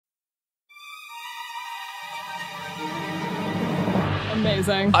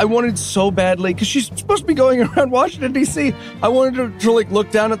Amazing. I wanted so badly, because she's supposed to be going around Washington, D.C. I wanted to like, look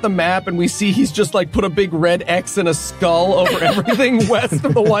down at the map, and we see he's just, like, put a big red X and a skull over everything west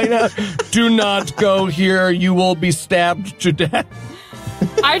of the White House. Do not go here. You will be stabbed to death.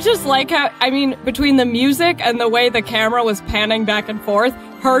 I just like how, I mean, between the music and the way the camera was panning back and forth,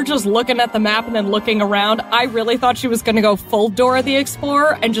 her just looking at the map and then looking around, I really thought she was going to go full Dora the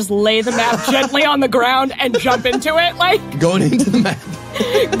Explorer and just lay the map gently on the ground and jump into it, like... Going into the map.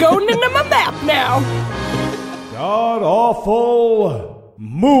 Going into my map now. God-awful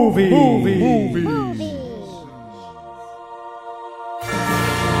movies.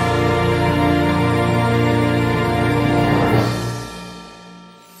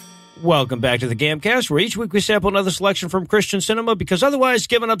 Welcome back to the GAMcast, where each week we sample another selection from Christian cinema, because otherwise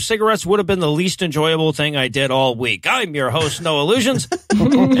giving up cigarettes would have been the least enjoyable thing I did all week. I'm your host, Noah Lugeons,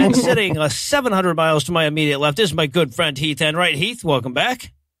 and sitting 700 miles to my immediate left is my good friend Heath Enright. Heath, welcome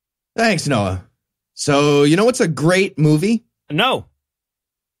back. Thanks, Noah. So, you know what's a great movie? No.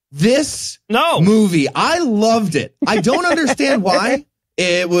 This movie. I loved it. I don't understand why.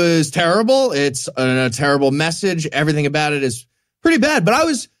 It was terrible. It's a terrible message. Everything about it is pretty bad, but I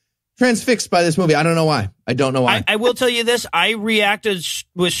was transfixed by this movie. I don't know why. I don't know why. I will tell you this. I reacted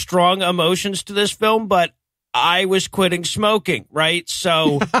with strong emotions to this film, but I was quitting smoking, right?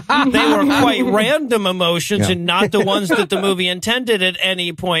 So they were quite random emotions and not the ones that the movie intended at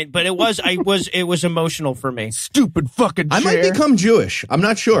any point. But it was emotional for me. Stupid fucking chair. I might become Jewish. I'm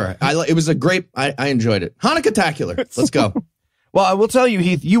not sure. It was a great, I enjoyed it. Hanukkah-tacular. Let's go. Well, I will tell you,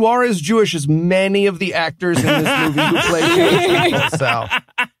 Heath, you are as Jewish as many of the actors in this movie who play Jewish people, so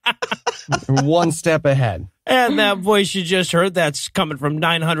you're one step ahead. And that voice you just heard, that's coming from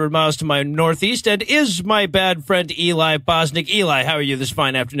 900 miles to my northeast, and is my bad friend Eli Bosnick. Eli, how are you this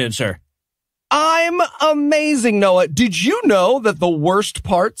fine afternoon, sir? I'm amazing, Noah. Did you know that the worst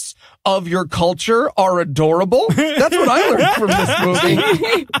parts of your culture are adorable? That's what I learned from this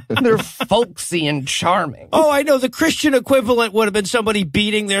movie. They're folksy and charming. Oh, I know. The Christian equivalent would have been somebody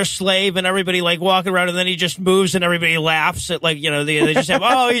beating their slave and everybody like walking around, and then he just moves and everybody laughs at, like, you know, they just have,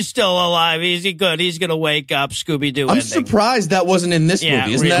 oh, he's still alive. He's good. He's going to wake up. Scooby-Doo I'm ending. surprised that wasn't in this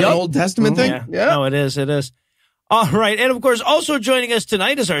movie. Isn't that an Old Testament thing? Yeah. No, it is. It is. All right. And of course, also joining us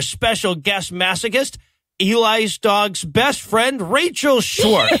tonight is our special guest masochist, Eli's dog's best friend, Rachel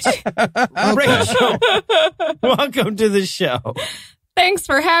Schwartz. Rachel, welcome to the show. Thanks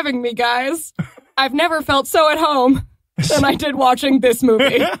for having me, guys. I've never felt so at home than I did watching this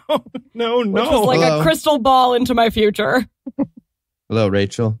movie. No. Which was like a crystal ball into my future. Hello,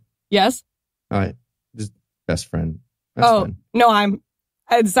 Rachel. Yes? All right. Just best friend. No,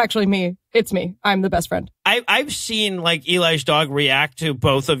 it's actually me. It's me. I'm the best friend. I've seen like Eli's dog react to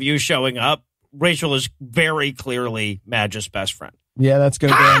both of you showing up. Rachel is very clearly Madge's best friend. Yeah, that's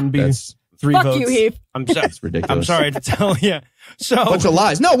going to be 3 Fuck votes. you, Heath. That's ridiculous. I'm sorry to tell you. So bunch of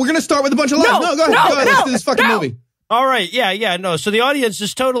lies. No, we're going to start with a bunch of lies. No, go ahead. Let's do this fucking movie. All right. Yeah. No. So the audience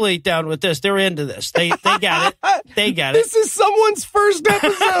is totally down with this. They're into this. They got it. They got it. This is someone's first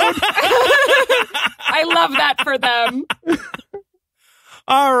episode. I love that for them.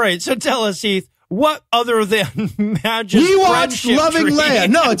 All right. So tell us, Heath, what other than Madge's We watched friendship Loving tree? Leah.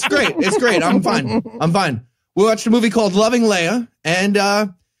 No, it's great. It's great. I'm fine. We watched a movie called Loving Leah, and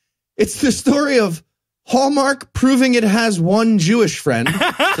it's the story of Hallmark proving it has one Jewish friend. So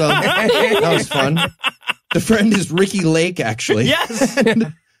that was fun. The friend is Ricky Lake, actually. Yes.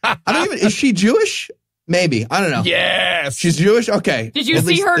 And is she Jewish? Maybe. I don't know. Yes. She's Jewish? Okay. Did you At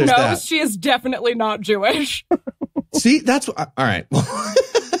see least her there's nose? that. She is definitely not Jewish. See, that's all right.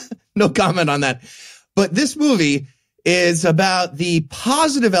 No comment on that. But this movie is about the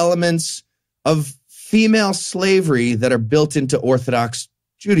positive elements of female slavery that are built into Orthodox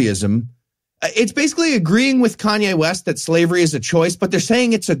Judaism. It's basically agreeing with Kanye West that slavery is a choice, but they're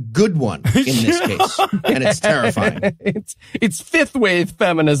saying it's a good one in this case, and it's terrifying. It's fifth wave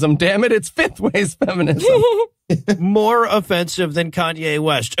feminism, damn it. It's fifth wave feminism. More offensive than Kanye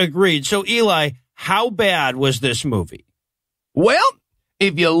West. Agreed. So, Eli, how bad was this movie? Well,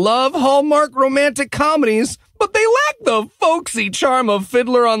 if you love Hallmark romantic comedies, but they lack the folksy charm of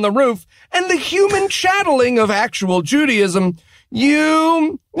Fiddler on the Roof and the human chatteling of actual Judaism,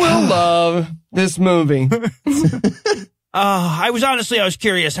 you will love this movie. I was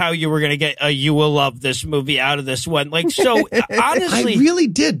curious how you were going to get a "you will love this movie" out of this one. Like, so honestly, I really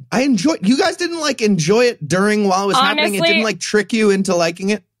did. I enjoyed. You guys didn't like enjoy it while it was happening. It didn't like trick you into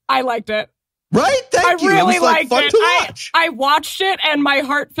liking it. I liked it. Right? Thank you. I really It was like liked fun it. to watch. I watched it and my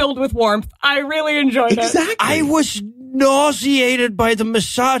heart filled with warmth. I really enjoyed it. Exactly. I was nauseated by the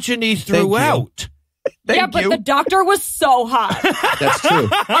misogyny throughout. Yeah, but the doctor was so hot. That's true.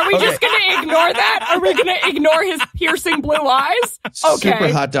 Are we just going to ignore that? Are we going to ignore his piercing blue eyes? Okay.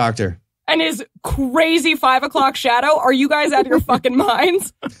 Super hot doctor. And his crazy 5 o'clock shadow? Are you guys out of your fucking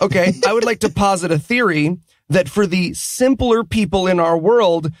minds? Okay, I would like to posit a theory that for the simpler people in our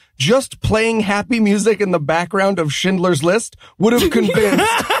world, just playing happy music in the background of Schindler's List would have convinced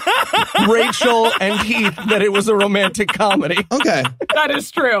Rachel and Heath that it was a romantic comedy. Okay. That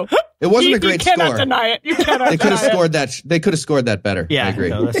is true. It wasn't Heath, a great you cannot score. deny it. You cannot They could have deny it. scored that. They could have scored that better. Yeah, I agree.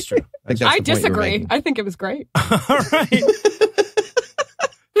 no, that's true. I think that's I the point you were disagree. making. I think it was great. All right.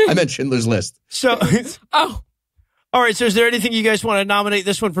 I meant Schindler's List. So, Oh, all right. So, is there anything you guys want to nominate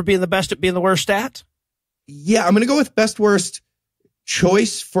this one for being the best at being the worst at? Yeah, I'm going to go with best worst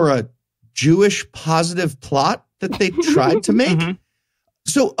choice for a Jewish positive plot that they tried to make. Mhm.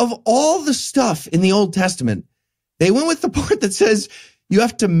 So of all the stuff in the Old Testament, they went with the part that says you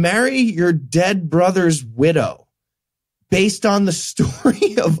have to marry your dead brother's widow based on the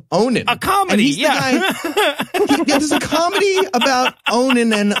story of Onan. A comedy, And he's the yeah. guy- there's a comedy about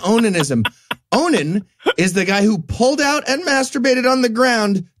Onan and Onanism. Onan is the guy who pulled out and masturbated on the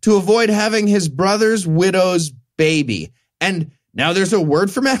ground to avoid having his brother's widow's baby. And now there's a word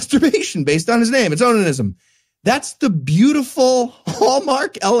for masturbation based on his name. It's Onanism. That's the beautiful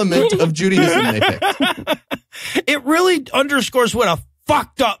hallmark element of Judaism they picked. It really underscores what a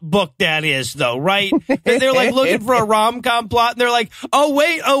fucked up book that is, though, right? They're like looking for a rom-com plot, and they're like, oh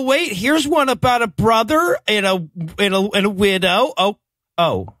wait, here's one about a brother and a widow.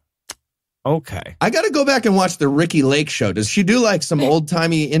 Oh, okay. I got to go back and watch the Ricky Lake show. Does she do like some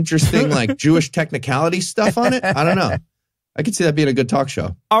old-timey, interesting, like Jewish technicality stuff on it? I don't know. I could see that being a good talk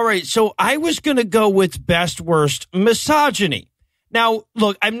show. All right, so I was going to go with best worst misogyny. Now,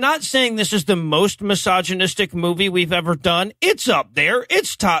 look, I'm not saying this is the most misogynistic movie we've ever done. It's up there.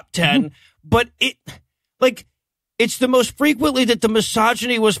 It's top 10. But it's the most frequently that the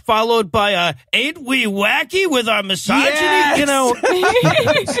misogyny was followed by a, ain't we wacky with our misogyny? Yes! You know,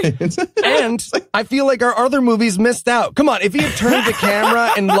 And I feel like our other movies missed out. Come on, if he had turned the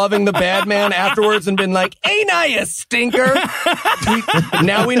camera and loving the bad man afterwards and been like, ain't I a stinker?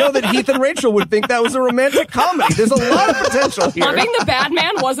 Now we know that Heath and Rachel would think that was a romantic comedy. There's a lot of potential here. Loving the Bad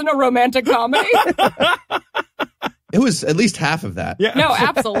Man wasn't a romantic comedy? It was at least half of that. yeah. No,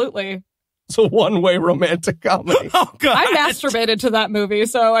 absolutely. It's a one-way romantic comedy. Oh, God. I masturbated to that movie,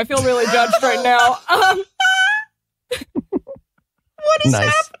 so I feel really judged right now. What is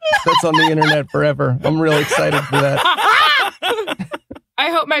Nice. happening? That's on the internet forever. I'm really excited for that.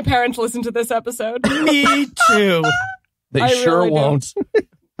 I hope my parents listen to this episode. Me too. They I sure really do. won't.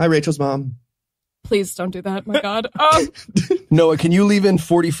 Hi, Rachel's mom. Please don't do that, my God. Noah, can you leave in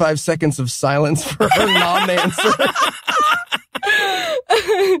 45 seconds of silence for her non-answer?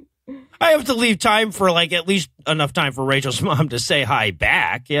 I have to leave time for like at least enough time for Rachel's mom to say hi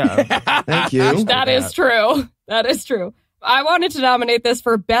back. Yeah. Thank you. That is true. That is true. I wanted to nominate this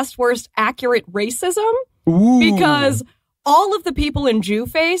for best worst accurate racism Ooh. because all of the people in Jew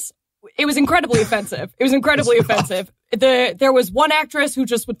face, it was incredibly offensive. It was incredibly offensive. There was one actress who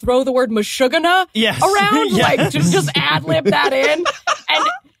just would throw the word Meshuggah Yes. around, Yes. like just ad lib that in.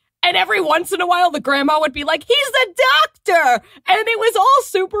 And every once in a while, the grandma would be like, he's the doctor. And it was all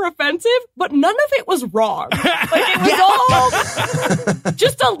super offensive, but none of it was wrong. Like, it was all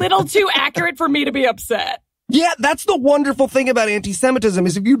just a little too accurate for me to be upset. Yeah, that's the wonderful thing about anti-Semitism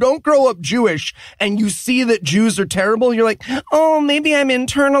is if you don't grow up Jewish and you see that Jews are terrible, you're like, oh, maybe I'm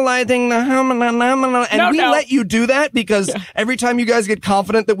internalizing the and we let you do that because every time you guys get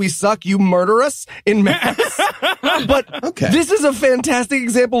confident that we suck, you murder us in mass. But this is a fantastic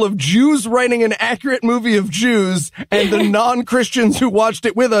example of Jews writing an accurate movie of Jews and the non-Christians who watched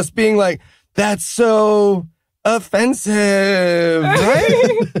it with us being like, that's so offensive,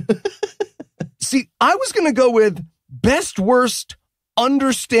 right? See, I was going to go with best worst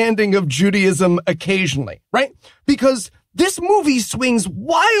understanding of Judaism occasionally, right? Because this movie swings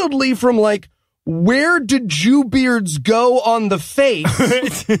wildly from like, where did Jew beards go on the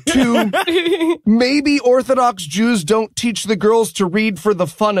face to maybe Orthodox Jews don't teach the girls to read for the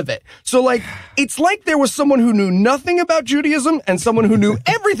fun of it. So like, it's like there was someone who knew nothing about Judaism and someone who knew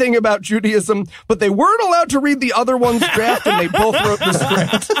everything about Judaism, but they weren't allowed to read the other one's draft and they both wrote the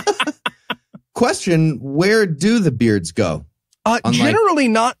script. Question, where do the beards go? Generally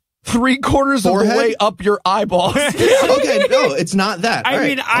not 3/4 of the Forehead? way up your eyeballs. Okay, no, it's not that. I All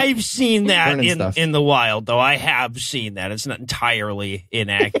mean, right. I've seen that Learning stuff. in the wild, though. I have seen that. It's not entirely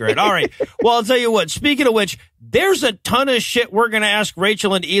inaccurate. All right. Well, I'll tell you what. Speaking of which, there's a ton of shit we're going to ask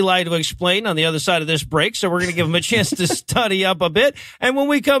Rachel and Eli to explain on the other side of this break, so we're going to give them a chance to study up a bit. And when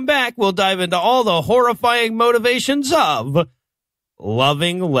we come back, we'll dive into all the horrifying motivations of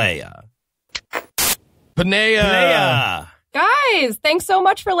loving Leah. Panea. Guys, thanks so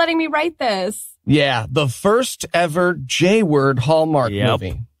much for letting me write this. Yeah, the first ever J-word Hallmark Yep.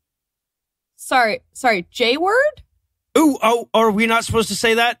 movie. Sorry, J-word? Ooh, are we not supposed to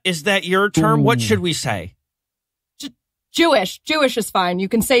say that? Is that your term? What should we say? Jewish. Jewish is fine. You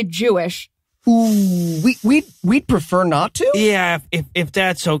can say Jewish. Ooh, we'd prefer not to. Yeah, if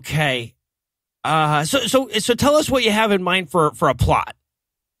that's okay. So tell us what you have in mind for a plot.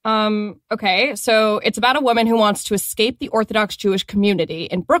 Okay, so it's about a woman who wants to escape the Orthodox Jewish community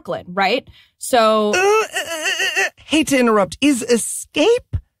in Brooklyn, right? So, Hate to interrupt. Is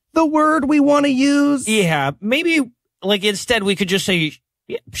escape the word we want to use? Yeah, maybe like instead we could just say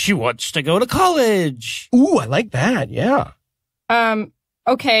she wants to go to college. Ooh, I like that. Yeah.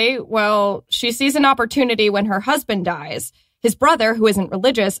 okay, well, she sees an opportunity when her husband dies. His brother, who isn't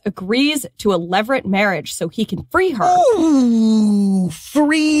religious, agrees to a levirate marriage so he can free her. Ooh,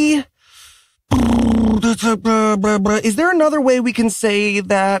 free. Is there another way we can say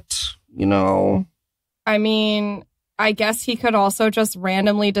that, you know? I mean, I guess he could also just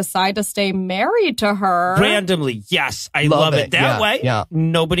randomly decide to stay married to her. Randomly, yes. I love it that Yeah, way. yeah.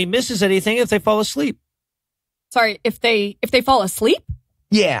 Nobody misses anything if they fall asleep. Sorry, if they fall asleep?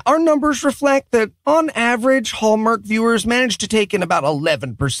 Yeah, our numbers reflect that on average, Hallmark viewers manage to take in about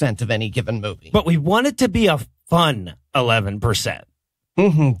 11% of any given movie. But we want it to be a fun 11%.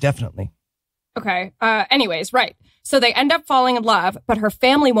 Definitely. Okay, anyways, right. So they end up falling in love, but her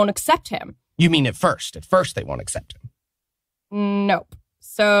family won't accept him. You mean at first? At first, they won't accept him. Nope.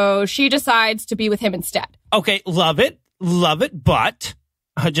 So she decides to be with him instead. Okay, love it, but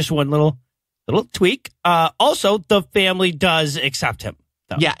just one little tweak. Also, the family does accept him.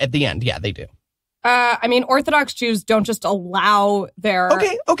 Though. Yeah, at the end, yeah, they do. I mean, Orthodox Jews don't just allow their...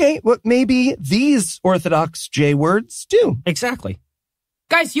 Okay. Well, maybe these Orthodox J words do. Exactly.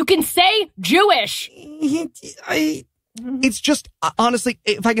 Guys, you can say Jewish. It's just, honestly,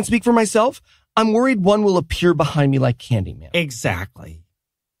 if I can speak for myself, I'm worried one will appear behind me like Candyman. Exactly.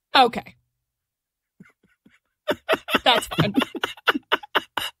 Okay. That's fine.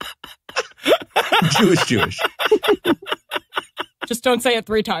 Jewish. Just don't say it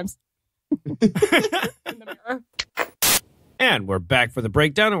 3 times. In the mirror. And we're back for the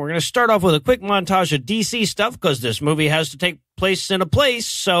breakdown, and we're going to start off with a quick montage of DC stuff because this movie has to take place in a place,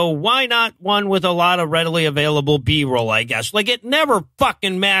 so why not one with a lot of readily available B-roll, I guess? Like, it never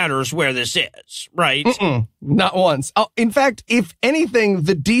fucking matters where this is, right? Not once. Oh, in fact, if anything,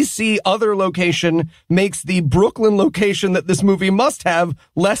 the DC other location makes the Brooklyn location that this movie must have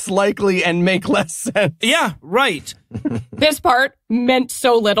less likely and make less sense. Yeah, right. This part meant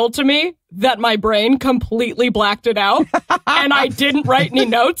so little to me that my brain completely blacked it out, and I didn't write any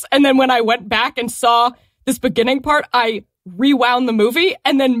notes. And then when I went back and saw this beginning part, I rewound the movie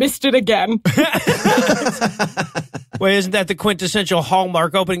and then missed it again. Wait, isn't that the quintessential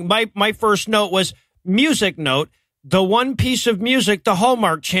Hallmark opening? My first note was music note. The one piece of music the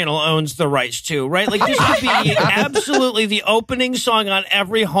Hallmark Channel owns the rights to, right? Like, this would be absolutely the opening song on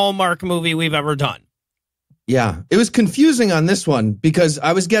every Hallmark movie we've ever done. Yeah, it was confusing on this one because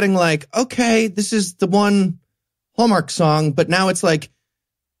I was getting like, okay, this is the one Hallmark song, but now it's like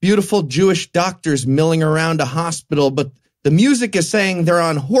beautiful Jewish doctors milling around a hospital, but the music is saying they're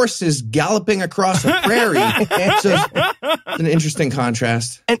on horses galloping across a prairie. So it's an interesting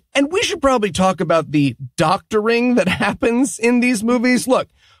contrast. And we should probably talk about the doctoring that happens in these movies. Look,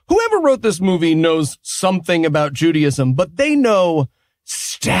 whoever wrote this movie knows something about Judaism, but they know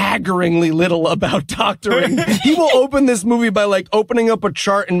staggeringly little about doctoring. He will open this movie by like opening up a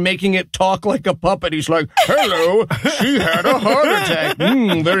chart and making it talk like a puppet. He's like, hello, she had a heart attack.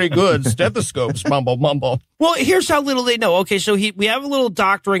 Very good. Stethoscopes, mumble, mumble. Well, here's how little they know. Okay, so we have a little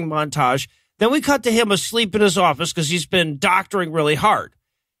doctoring montage. Then we cut to him asleep in his office because he's been doctoring really hard.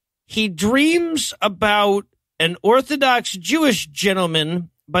 He dreams about an Orthodox Jewish gentleman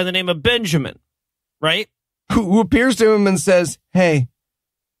by the name of Benjamin, right? Who appears to him and says, hey,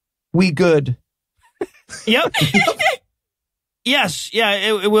 we good. Yep. Yes.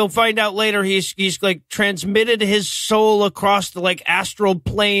 Yeah. We'll find out later. He's like transmitted his soul across the like astral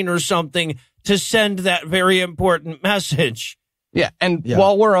plane or something to send that very important message. Yeah. And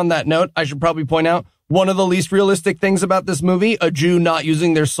while we're on that note, I should probably point out One of the least realistic things about this movie, a Jew not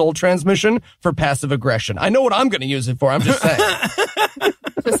using their soul transmission for passive aggression. I know what I'm going to use it for. I'm just saying.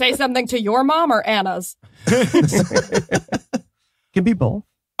 To say something to your mom or Anna's? Can be both.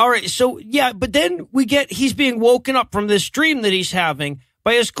 All right, so, yeah, but then he's being woken up from this dream that he's having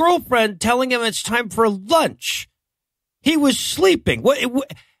by his girlfriend telling him it's time for lunch. He was sleeping.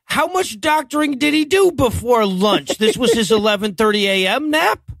 How much doctoring did he do before lunch? This was his 11:30 a.m.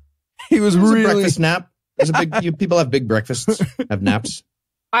 nap? He was a really... breakfast nap. People have big breakfasts, have naps.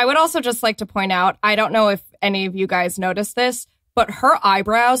 I would also just like to point out, I don't know if any of you guys noticed this, but her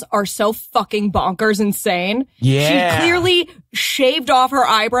eyebrows are so fucking bonkers insane. Yeah. She clearly shaved off her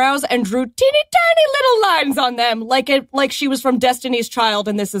eyebrows and drew teeny tiny little lines on them like she was from Destiny's Child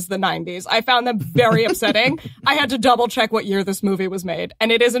and this is the 90s. I found them very upsetting. I had to double check what year this movie was made.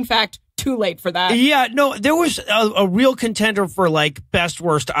 And it is, in fact, too late for that. Yeah, no, there was a real contender for, like, best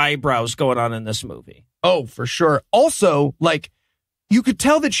worst eyebrows going on in this movie. Oh, for sure. Also, like, you could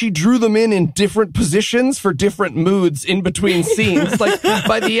tell that she drew them in different positions for different moods in between scenes. Like,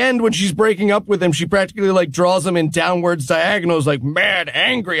 by the end, when she's breaking up with him, she practically, like, draws them in downwards diagonals, like, mad,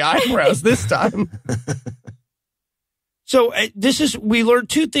 angry eyebrows this time. So, we learned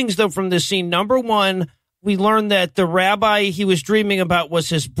two things, though, from this scene. Number one, we learned that the rabbi he was dreaming about was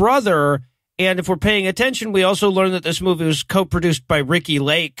his brother. And if we're paying attention, we also learned that this movie was co-produced by Ricky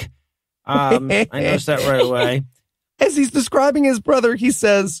Lake. I noticed that right away. As he's describing his brother, he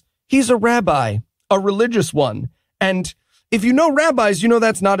says, he's a rabbi, a religious one. And if you know rabbis, you know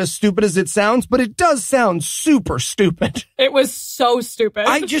that's not as stupid as it sounds, but it does sound super stupid. It was so stupid.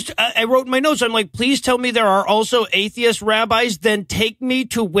 I wrote in my notes, I'm like, please tell me there are also atheist rabbis, then take me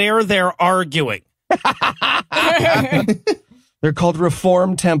to where they're arguing. They're called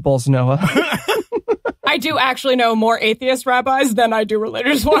Reform temples, Noah. I do actually know more atheist rabbis than I do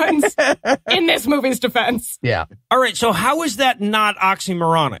religious ones in this movie's defense. Yeah. All right, so how is that not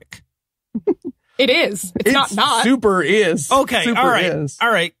oxymoronic? It is. It's not. Super is. Okay, super all right. Is.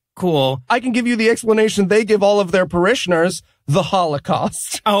 All right, cool. I can give you the explanation they give all of their parishioners, the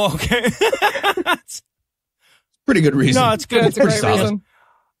Holocaust. Oh, okay. Pretty good reason. No, it's good. It's a great reason.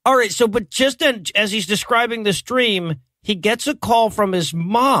 All right, so but just then, as he's describing this dream, he gets a call from his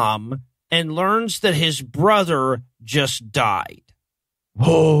mom and learns that his brother just died.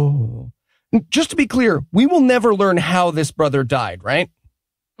 Oh. Just to be clear, we will never learn how this brother died, right?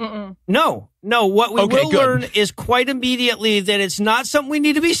 Mm-mm. No. What we will good. learn is quite immediately that it's not something we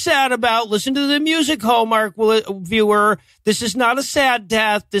need to be sad about. Listen to the music, Hallmark viewer. This is not a sad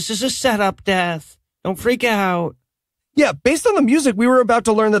death. This is a setup death. Don't freak out. Yeah, based on the music, we were about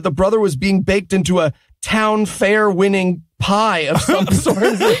to learn that the brother was being baked into a town fair winning pie of some sort.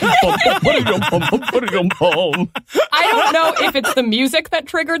 I don't know if it's the music that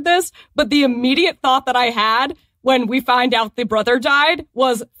triggered this, but the immediate thought that I had when we find out the brother died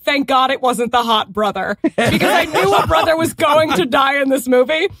was, thank God it wasn't the hot brother. Because I knew a brother was going to die in this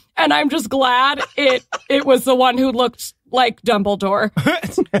movie, and I'm just glad it was the one who looked like Dumbledore.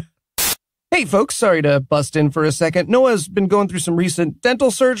 Hey, folks, sorry to bust in for a second. Noah's been going through some recent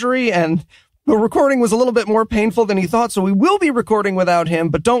dental surgery, and the recording was a little bit more painful than he thought, so we will be recording without him,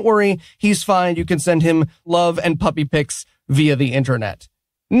 but don't worry, he's fine. You can send him love and puppy pics via the internet.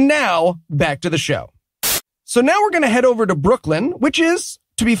 Now, back to the show. So now we're going to head over to Brooklyn, which is,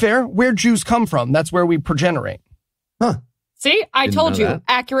 to be fair, where Jews come from. That's where we progenerate. Huh. See, I Didn't told know you, that.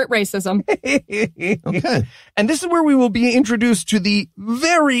 accurate racism. Okay. And this is where we will be introduced to the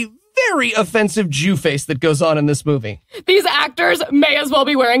very, very offensive Jew face that goes on in this movie. These actors may as well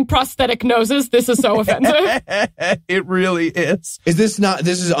be wearing prosthetic noses. This is so offensive. It really is. This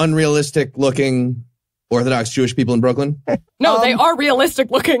is unrealistic looking Orthodox Jewish people in Brooklyn? No, they are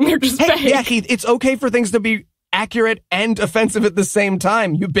realistic looking. They're just fake. Yeah, Heath, it's okay for things to be accurate and offensive at the same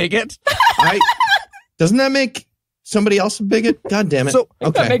time, you bigot. Doesn't that make somebody else a bigot? God damn it. So,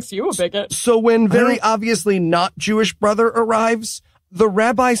 That makes you a bigot. So when very obviously not Jewish brother arrives, the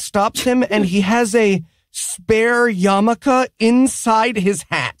rabbi stops him and he has a spare yarmulke inside his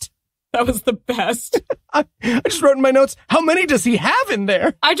hat. That was the best. I just wrote in my notes, how many does he have in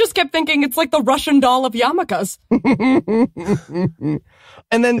there? I just kept thinking it's like the Russian doll of yarmulkes.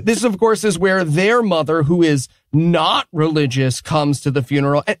 And then this, of course, is where their mother, who is not religious, comes to the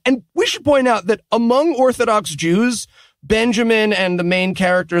funeral. And we should point out that among Orthodox Jews, Benjamin and the main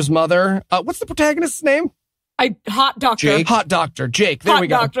character's mother, what's the protagonist's name? Hot doctor. Jake. Hot doctor. Jake. There Hot we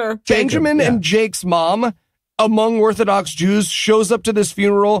go. doctor. Benjamin and Jake's mom, among Orthodox Jews, shows up to this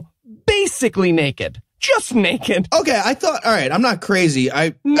funeral basically naked. just naked. Okay, I thought, all right, I'm not crazy.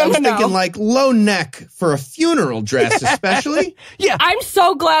 I was thinking like low neck for a funeral dress, especially. Yeah. I'm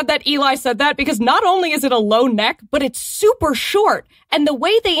so glad that Eli said that because not only is it a low neck, but it's super short. And the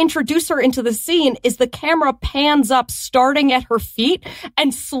way they introduce her into the scene is the camera pans up starting at her feet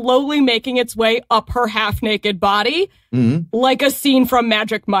and slowly making its way up her half-naked body, like a scene from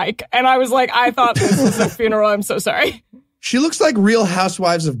Magic Mike. And I was like, I thought this was a funeral. I'm so sorry. She looks like Real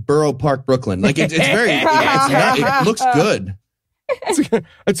Housewives of Borough Park, Brooklyn. Like it looks good.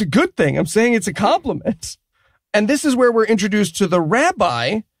 It's a good thing. I'm saying it's a compliment. And this is where we're introduced to the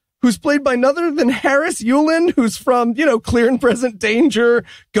rabbi, who's played by none other than Harris Yulin, who's from, Clear and Present Danger,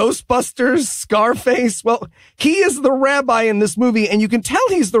 Ghostbusters, Scarface. Well, he is the rabbi in this movie, and you can tell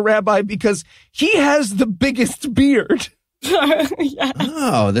he's the rabbi because he has the biggest beard. Yeah.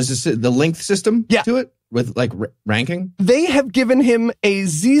 Oh, this is the length system to it? With like ranking? They have given him a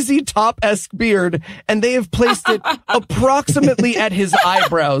ZZ Top-esque beard, and they have placed it approximately at his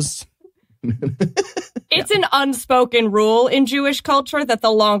eyebrows. It's an unspoken rule in Jewish culture that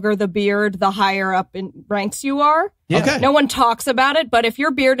the longer the beard, the higher up in ranks you are. Yeah. Okay. No one talks about it, but if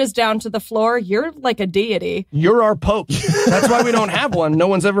your beard is down to the floor, you're like a deity. You're our pope. That's why we don't have one. No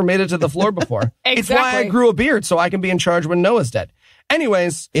one's ever made it to the floor before. Exactly. It's why I grew a beard, so I can be in charge when Noah's dead.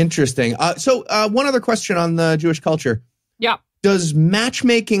 Anyways. Interesting. So one other question on the Jewish culture. Yeah. Does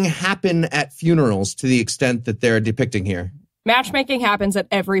matchmaking happen at funerals to the extent that they're depicting here? Matchmaking happens at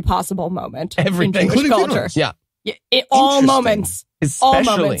every possible moment. Everything. In Jewish Including culture. funerals? Yeah. All moments.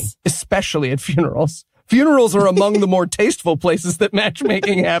 Especially at funerals. Funerals are among the more tasteful places that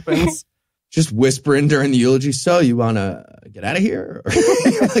matchmaking happens. Just whispering during the eulogy. So you want to get out of here? Or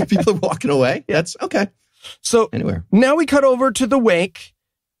like people walking away? That's okay. So anywhere. Now we cut over to the wake.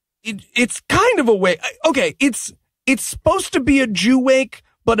 It's kind of a wake. Okay, it's supposed to be a Jew wake,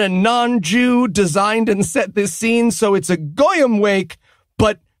 but a non-Jew designed and set this scene, so it's a Goyim wake,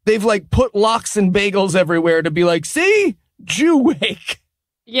 but they've like put lox and bagels everywhere to be like, see? Jew wake.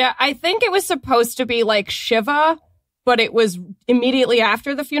 Yeah, I think it was supposed to be like Shiva, but it was immediately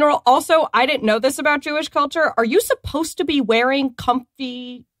after the funeral. Also, I didn't know this about Jewish culture. Are you supposed to be wearing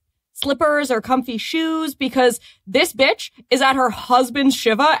comfy slippers or comfy shoes? Because this bitch is at her husband's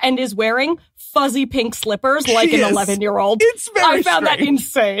Shiva and is wearing fuzzy pink slippers like an 11-year-old. It's very I found that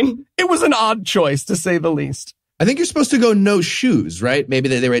insane. It was an odd choice, to say the least. I think you're supposed to go no shoes, right? Maybe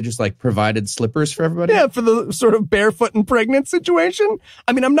they were just like provided slippers for everybody. Yeah, for the sort of barefoot and pregnant situation.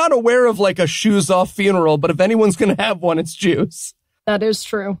 I mean, I'm not aware of like a shoes off funeral, but if anyone's going to have one, it's Jews. That is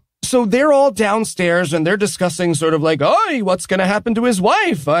true. So they're all downstairs and they're discussing sort of like, oh, what's going to happen to his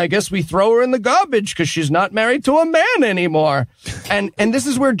wife? I guess we throw her in the garbage because she's not married to a man anymore. And this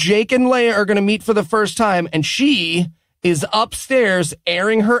is where Jake and Leah are going to meet for the first time. And she is upstairs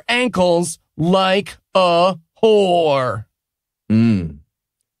airing her ankles like a whore.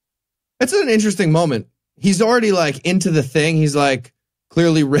 That's an interesting moment. He's already like into the thing. He's like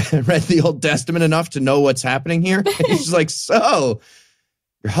clearly read the Old Testament enough to know what's happening here. He's just like, so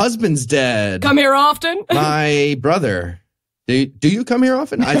your husband's dead. Come here often? My brother. Do you come here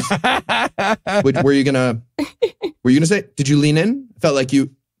often? Were you gonna say, did you lean in? Felt like were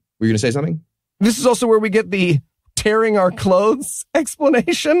you gonna say something? This is also where we get the tearing our clothes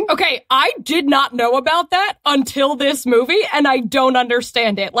explanation. Okay, I did not know about that until this movie, and I don't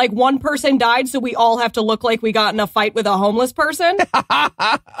understand it. Like, one person died, so we all have to look like we got in a fight with a homeless person?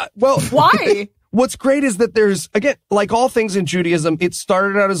 Well, why? What's great is that there's, again, like all things in Judaism, it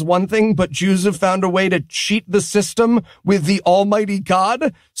started out as one thing, but Jews have found a way to cheat the system with the Almighty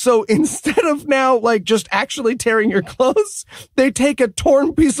God. So instead of now, like, just actually tearing your clothes, they take a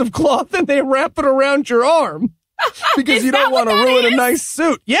torn piece of cloth and they wrap it around your arm. Because you don't want to ruin a nice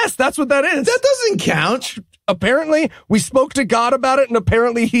suit. Yes, that's what that is. That doesn't count. Apparently, we spoke to God about it, and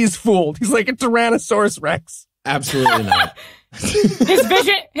apparently he's fooled. He's like a Tyrannosaurus Rex. Absolutely not.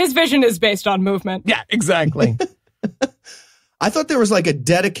 His vision is based on movement. Yeah, exactly. I thought there was like a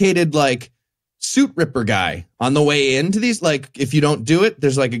dedicated like suit ripper guy on the way into these. Like, if you don't do it,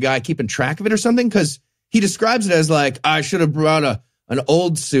 there's like a guy keeping track of it or something. Because he describes it as like, I should have brought an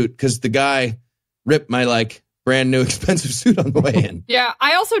old suit because the guy ripped my like brand new expensive suit on the way in. Yeah,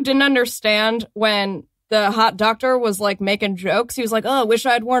 I also didn't understand when the hot doctor was like making jokes. He was like, oh, I wish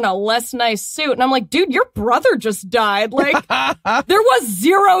I'd worn a less nice suit. And I'm like, dude, your brother just died. Like, there was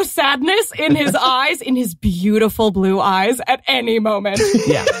zero sadness in his eyes, in his beautiful blue eyes at any moment.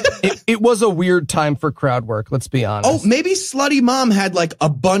 Yeah. It was a weird time for crowd work, let's be honest. Oh, maybe Slutty Mom had like a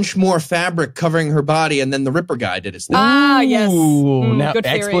bunch more fabric covering her body, and then the Ripper guy did his thing. Yes. Now, Good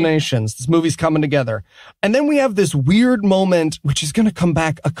theory. explanations. This movie's coming together. And then we have this weird moment, which is going to come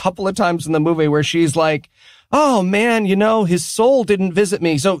back a couple of times in the movie, where she's like, oh man, you know, his soul didn't visit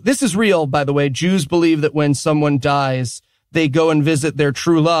me. So this is real, by the way. Jews believe that when someone dies, they go and visit their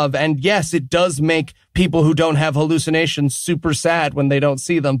true love. And yes, it does make people who don't have hallucinations super sad when they don't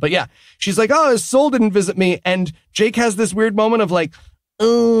see them. But yeah, she's like, oh, his soul didn't visit me. And Jake has this weird moment of like,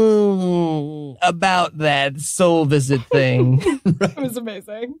 oh, about that soul visit thing. It was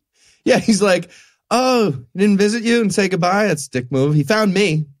amazing. Yeah, he's like, oh, he didn't visit you and say goodbye? That's a dick move. He found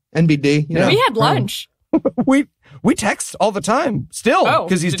me, NBD. You know? We had lunch. We text all the time still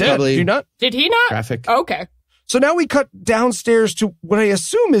because he's dead. probably- Do you not? Did he not? Traffic. Okay. So now we cut downstairs to what I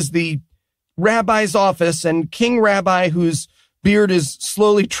assume is the rabbi's office, and King Rabbi, whose beard is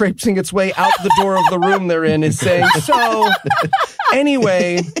slowly traipsing its way out the door of the room they're in, is saying, so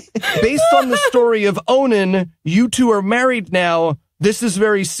anyway, based on the story of Onan, you two are married now. This is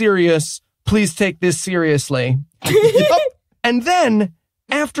very serious. Please take this seriously. And then,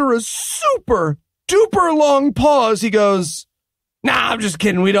 after a super duper long pause, he goes, nah, I'm just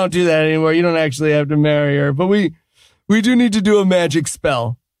kidding. We don't do that anymore. You don't actually have to marry her, but we do need to do a magic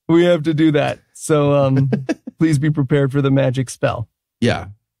spell. We have to do that. So, please be prepared for the magic spell. Yeah.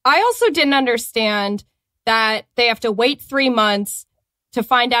 I also didn't understand that they have to wait 3 months to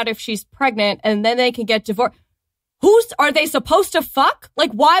find out if she's pregnant, and then they can get divorced. Are they supposed to fuck?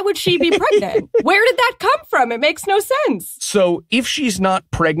 Like, why would she be pregnant? Where did that come from? It makes no sense. So if she's not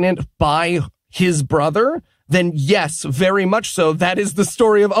pregnant by his brother, then yes, very much so. That is the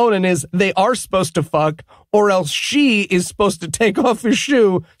story of Onan, is they are supposed to fuck, or else she is supposed to take off his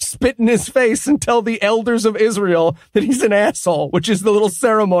shoe, spit in his face, and tell the elders of Israel that he's an asshole, which is the little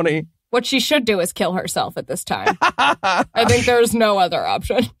ceremony. What she should do is kill herself at this time. I think there's no other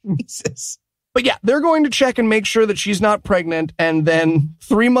option. Jesus. But yeah, they're going to check and make sure that she's not pregnant, and then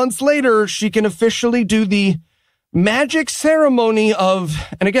 3 months later, she can officially do the magic ceremony of,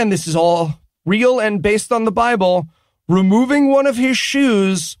 and again, this is all real and based on the Bible, removing one of his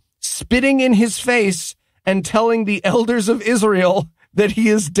shoes, spitting in his face, and telling the elders of Israel that he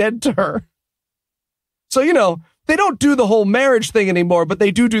is dead to her. So, you know, they don't do the whole marriage thing anymore, but they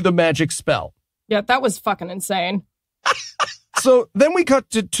do the magic spell. Yeah, that was fucking insane. So then we cut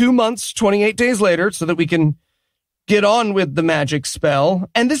to 2 months, 28 days later, so that we can get on with the magic spell.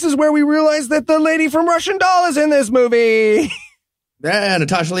 And this is where we realize that the lady from Russian Doll is in this movie. Yeah,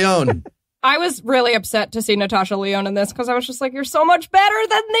 Natasha Lyonne. I was really upset to see Natasha Lyonne in this because I was just like, you're so much better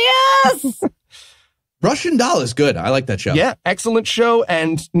than this. Russian Doll is good. I like that show. Yeah, excellent show.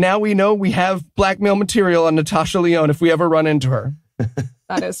 And now we know we have blackmail material on Natasha Lyonne if we ever run into her.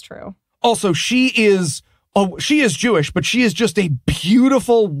 That is true. Also, she is Jewish, but she is just a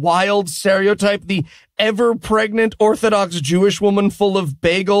beautiful, wild stereotype. The ever-pregnant Orthodox Jewish woman full of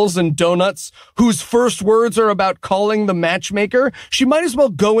bagels and donuts whose first words are about calling the matchmaker. She might as well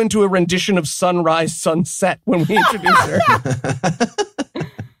go into a rendition of Sunrise, Sunset when we introduce her.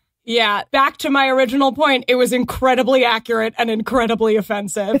 Yeah, back to my original point, it was incredibly accurate and incredibly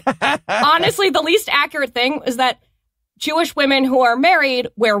offensive. Honestly, the least accurate thing is that Jewish women who are married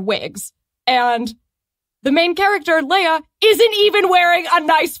wear wigs. And the main character, Leah, isn't even wearing a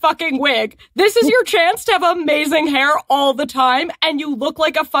nice fucking wig. This is your chance to have amazing hair all the time, and you look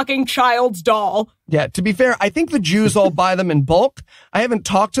like a fucking child's doll. Yeah, to be fair, I think the Jews all buy them in bulk. I haven't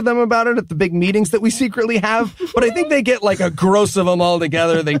talked to them about it at the big meetings that we secretly have, but I think they get like a gross of them all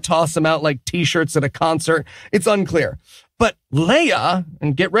together. They toss them out like t-shirts at a concert. It's unclear. But Leah,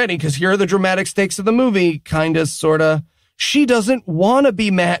 and get ready, because here are the dramatic stakes of the movie, kind of, sort of, she doesn't want to be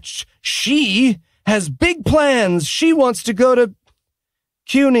matched. She has big plans. She wants to go to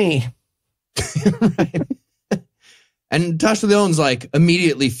CUNY. Right. And Natasha Lyonne's like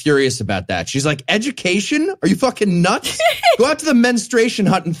immediately furious about that. She's like, education? Are you fucking nuts? Go out to the menstruation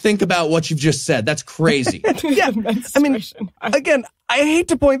hut and think about what you've just said. That's crazy. Yeah, I mean, again, I hate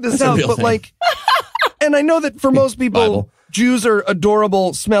to point this out, but like, and I know that for most people, Bible. Jews are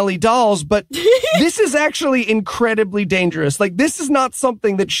adorable, smelly dolls, but this is actually incredibly dangerous. Like, this is not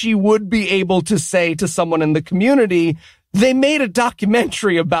something that she would be able to say to someone in the community. They made a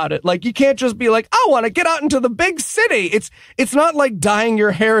documentary about it. Like, you can't just be like, I want to get out into the big city. It's not like dyeing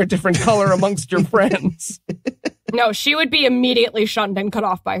your hair a different color amongst your friends. No, she would be immediately shunned and cut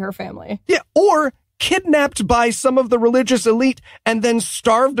off by her family. Yeah, or kidnapped by some of the religious elite and then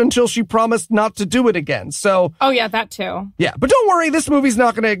starved until she promised not to do it again. So, oh yeah, that too. yeah, but don't worry, this movie's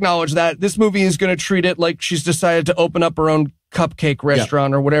not going to acknowledge that. This movie is going to treat it like she's decided to open up her own cupcake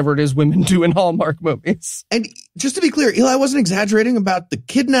restaurant or whatever it is women do in Hallmark movies. And just to be clear, Eli wasn't exaggerating about the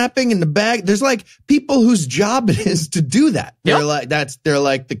kidnapping and the bag. There's like people whose job it is to do that. They're like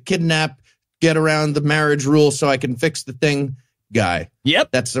the kidnap, get around the marriage rule so I can fix the thing guy. Yep.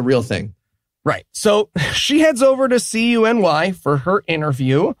 That's the real thing. Right. So she heads over to CUNY for her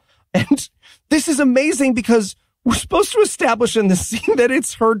interview. And this is amazing because we're supposed to establish in the scene that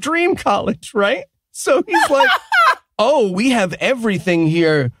it's her dream college, right? So he's like, oh, we have everything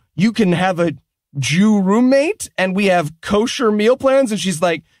here. You can have a Jew roommate and we have kosher meal plans. And she's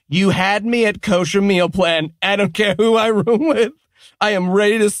like, you had me at kosher meal plan. I don't care who I room with. I am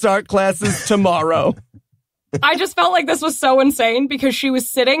ready to start classes tomorrow. I just felt like this was so insane because she was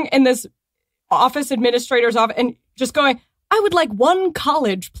sitting in this office administrator's office and just going, I would like one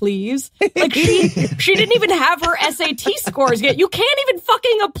college, please. Like she didn't even have her SAT scores yet. You can't even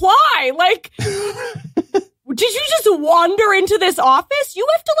fucking apply. Like, did you just wander into this office? You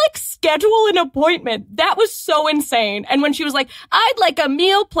have to like schedule an appointment. That was so insane. And when she was like, I'd like a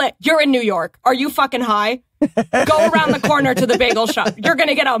meal plan. You're in New York. Are you fucking high? Go around the corner to the bagel shop. You're going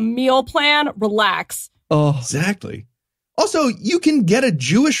to get a meal plan. Relax. Oh, exactly. Also, you can get a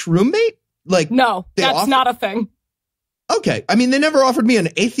Jewish roommate? Like, no, that's not a thing. Okay. I mean, they never offered me an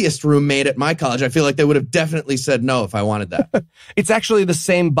atheist roommate at my college. I feel like they would have definitely said no if I wanted that. It's actually the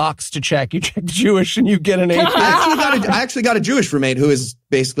same box to check. You check Jewish and you get an atheist. I actually got a Jewish roommate who is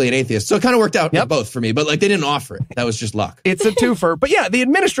basically an atheist. So it kind of worked out both for me, but like they didn't offer it. That was just luck. It's a twofer. But yeah, the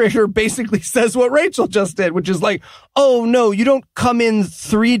administrator basically says what Rachel just did, which is like, oh no, you don't come in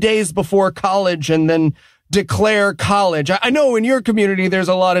 3 days before college and then declare college. I know in your community there's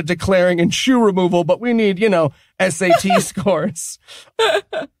a lot of declaring and shoe removal, but we need, SAT scores.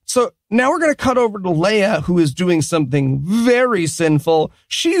 So now we're going to cut over to Leah, who is doing something very sinful.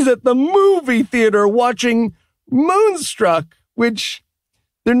 She's at the movie theater watching Moonstruck, which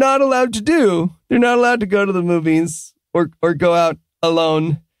they're not allowed to do. They're not allowed to go to the movies or go out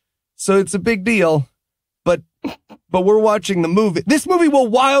alone. So it's a big deal. But we're watching the movie. This movie will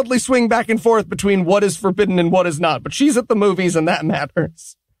wildly swing back and forth between what is forbidden and what is not. But she's at the movies and that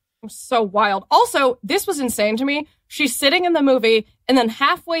matters. So wild. Also, this was insane to me. She's sitting in the movie and then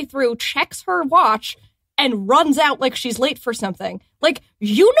halfway through checks her watch and runs out like she's late for something. Like,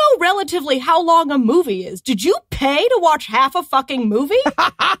 you know relatively how long a movie is. Did you pay to watch half a fucking movie?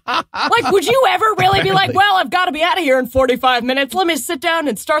 Like, would you ever really be like, well, I've got to be out of here in 45 minutes. Let me sit down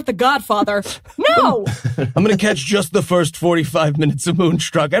and start The Godfather. No. I'm going to catch just the first 45 minutes of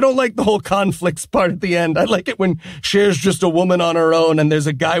Moonstruck. I don't like the whole conflicts part at the end. I like it when Cher's just a woman on her own and there's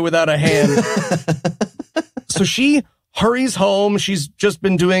a guy without a hand. So she hurries home. She's just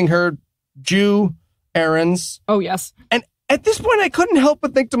been doing her Jew errands. Oh, yes. And at this point, I couldn't help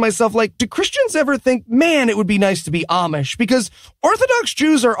but think to myself, like, do Christians ever think, man, it would be nice to be Amish? Because Orthodox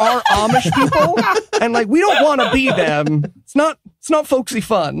Jews are our Amish people, and, like, we don't want to be them. It's not folksy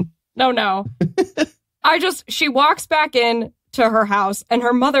fun. No. She walks back in to her house, and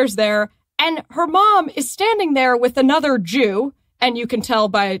her mother's there, and her mom is standing there with another Jew, and you can tell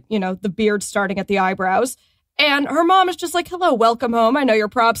by, the beard starting at the eyebrows. And her mom is just like, hello, welcome home. I know you're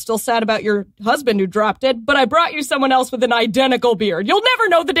probably still sad about your husband who dropped it, but I brought you someone else with an identical beard. You'll never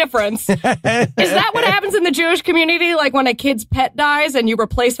know the difference. Is that what happens in the Jewish community? Like when a kid's pet dies and you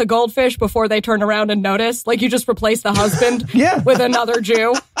replace the goldfish before they turn around and notice? Like you just replace the husband with another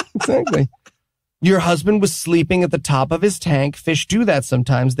Jew? Exactly. Your husband was sleeping at the top of his tank. Fish do that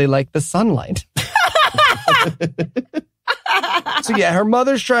sometimes. They like the sunlight. So yeah, her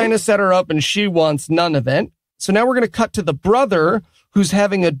mother's trying to set her up and she wants none of it. So now we're going to cut to the brother who's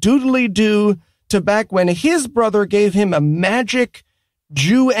having a doodly-doo to back when his brother gave him a magic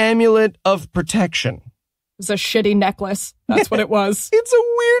Jew amulet of protection. It was a shitty necklace. That's what it was. It's a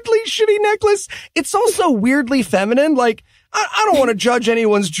weirdly shitty necklace. It's also weirdly feminine. Like, I don't want to judge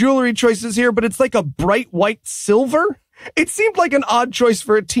anyone's jewelry choices here, but it's like a bright white silver. It seemed like an odd choice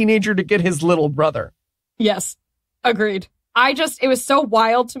for a teenager to get his little brother. Yes, agreed. It was so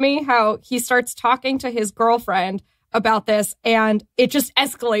wild to me how he starts talking to his girlfriend about this and it just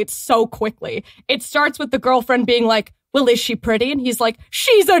escalates so quickly. It starts with the girlfriend being like, well, is she pretty? And he's like,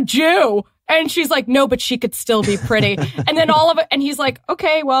 she's a Jew. And she's like, no, but she could still be pretty. And then all of it, and he's like,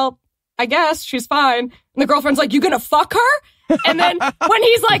 okay, well, I guess she's fine. And the girlfriend's like, you gonna fuck her? And then when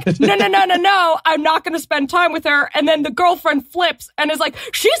he's like, no, I'm not gonna spend time with her. And then the girlfriend flips and is like,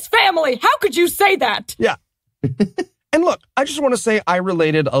 she's family. How could you say that? Yeah. And look, I just want to say I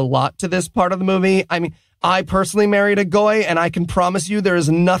related a lot to this part of the movie. I mean, I personally married a goy, and I can promise you there is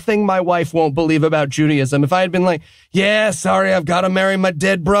nothing my wife won't believe about Judaism. If I had been like, yeah, sorry, I've got to marry my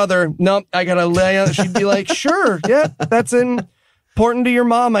dead brother. Nope, I got to Leah. She'd be like, sure, yeah, that's important to your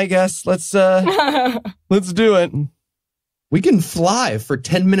mom, I guess. Let's do it. We can fly for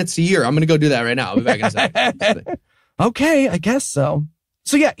 10 minutes a year. I'm going to go do that right now. I'll be back in a second. Okay, I guess so.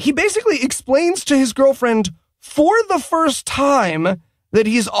 So yeah, he basically explains to his girlfriend for the first time that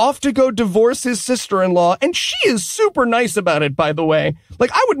he's off to go divorce his sister-in-law, and she is super nice about it, by the way. Like,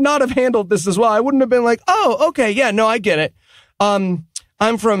 I would not have handled this as well. I wouldn't have been like, oh, okay, yeah, no, I get it. I'm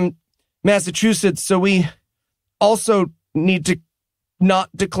from Massachusetts, so we also need to not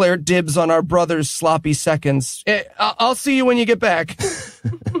declare dibs on our brother's sloppy seconds. I'll see you when you get back.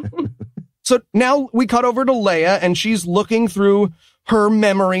 So now we cut over to Leah, and she's looking through her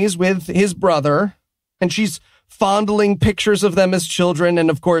memories with his brother, and she's fondling pictures of them as children, and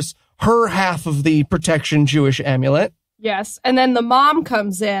of course, her half of the protection Jewish amulet. Yes, and then the mom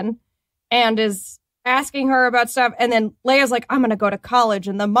comes in and is asking her about stuff, and then Leah's like, I'm going to go to college,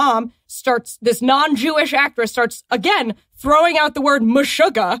 and the mom starts, this non-Jewish actress starts, again, throwing out the word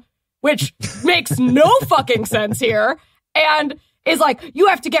meshuggah, which makes no fucking sense here, and is like, you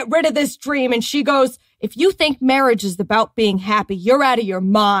have to get rid of this dream, and she goes, if you think marriage is about being happy, you're out of your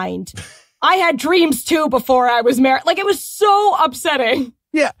mind. I had dreams too before I was married. Like, it was so upsetting.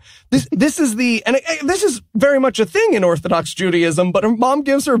 Yeah, this is this is very much a thing in Orthodox Judaism, but her mom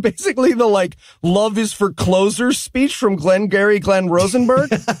gives her basically the, like, love is for closers speech from Glenn Rosenberg.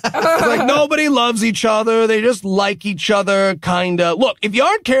 It's like, nobody loves each other. They just like each other, kinda. Look, if you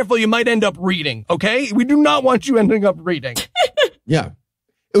aren't careful, you might end up reading, okay? We do not want you ending up reading. Yeah.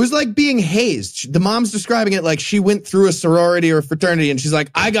 It was like being hazed. The mom's describing it like she went through a sorority or a fraternity, and she's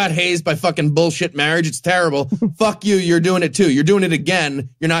like, I got hazed by fucking bullshit marriage. It's terrible. Fuck you. You're doing it too. You're doing it again.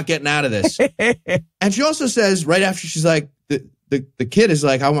 You're not getting out of this. And she also says right after, she's like, the kid is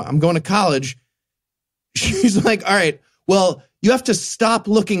like, I'm going to college. She's like, all right, well, you have to stop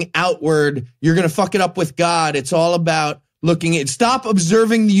looking outward. You're going to fuck it up with God. It's all about stop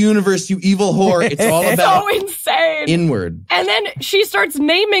observing the universe, you evil whore. It's all about so insane. Inward. And then she starts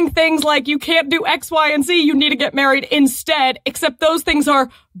naming things like, you can't do X, Y, and Z. You need to get married instead. Except those things are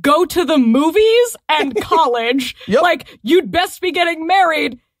go to the movies and college. Yep. Like, you'd best be getting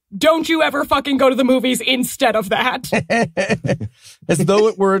married. Don't you ever fucking go to the movies instead of that. As though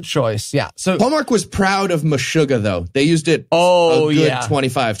it were a choice. Yeah. So Hallmark was proud of meshuggah, though. They used it a good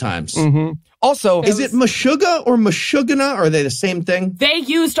 25 times. Mm-hmm. Also, is it meshuggah or meshuggah? Are they the same thing? They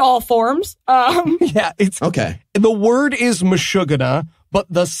used all forms. Yeah, it's okay. The word is meshuggah, but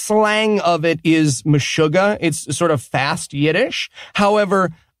the slang of it is meshuggah. It's sort of fast Yiddish. However,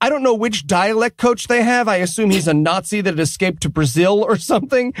 I don't know which dialect coach they have. I assume he's a Nazi that escaped to Brazil or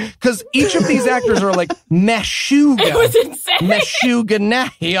something, because each of these actors are like meshuggah. It was insane.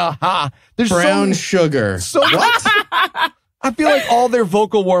 Meshuggah. There's brown sugar. So what? I feel like all their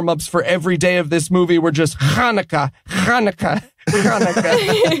vocal warm-ups for every day of this movie were just Hanukkah, Hanukkah,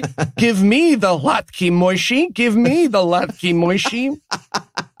 Hanukkah. Give me the latke moishi. Give me the latke moishi.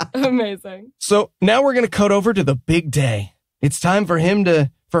 Amazing. So now we're going to cut over to the big day. It's time for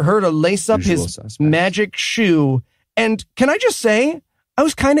her to lace up his magic shoe. And can I just say, I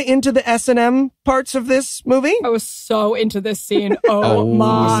was kind of into the S&M parts of this movie. I was so into this scene. Oh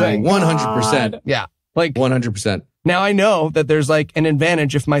my 100%. God. Yeah. Like 100%. Now I know that there's like an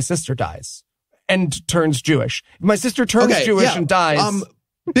advantage if my sister dies and turns Jewish. If my sister turns Jewish and dies.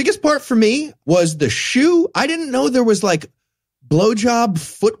 Biggest part for me was the shoe. I didn't know there was like blowjob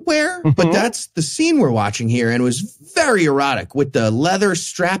footwear, but that's the scene we're watching here. And it was very erotic with the leather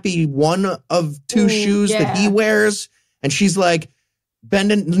strappy one of two shoes that he wears. And she's like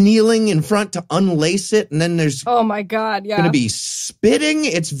kneeling in front to unlace it. And then there's oh my God, yeah, going to be spitting.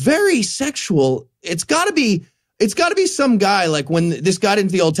 It's very sexual. It's got to be some guy, like when this got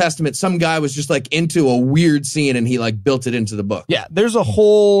into the Old Testament, some guy was just like into a weird scene and he like built it into the book. Yeah, there's a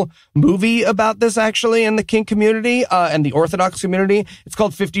whole movie about this actually in the kink community and the Orthodox community. It's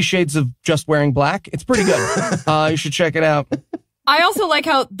called 50 Shades of Just Wearing Black. It's pretty good. You should check it out. I also like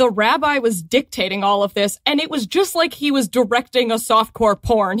how the rabbi was dictating all of this, and it was just like he was directing a softcore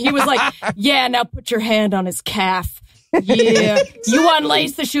porn. He was like, yeah, now put your hand on his calf. Yeah, you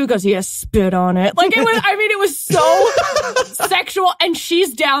unlace the shoe, goes, yeah, spit on it. Like, it was, I mean, it was so sexual, and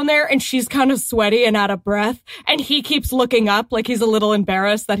she's down there, and she's kind of sweaty and out of breath, and he keeps looking up like he's a little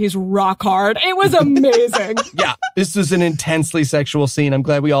embarrassed that he's rock hard. It was amazing. Yeah, this is an intensely sexual scene. I'm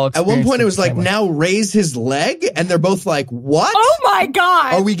glad we all experienced it. At one point, it was like, now raise his leg, and they're both like, what? Oh my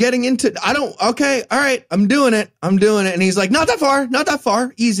God. Are we getting into, okay, all right, I'm doing it. And he's like, not that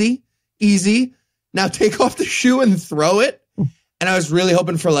far, easy. Now take off the shoe and throw it. And I was really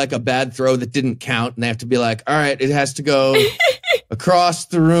hoping for like a bad throw that didn't count. And they have to be like, all right, it has to go across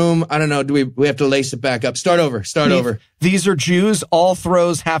the room. I don't know. Do we have to lace it back up? Start over. These are Jews. All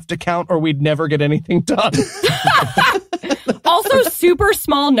throws have to count or we'd never get anything done. Also, super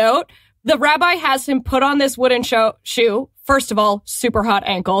small note. The rabbi has him put on this wooden shoe. First of all, super hot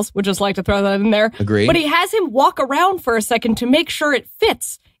ankles. Would just like to throw that in there. Agree. But he has him walk around for a second to make sure it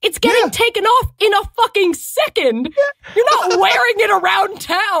fits. It's getting taken off in a fucking second. You're not wearing it around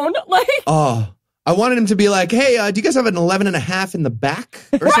town. Like, oh, I wanted him to be like, hey, do you guys have an 11.5 in the back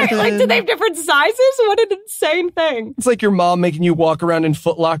or right, something? like, do they have different sizes? What an insane thing. It's like your mom making you walk around in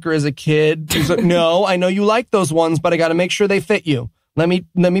Foot Locker as a kid. She's like, no, I know you like those ones, but I got to make sure they fit you. Let me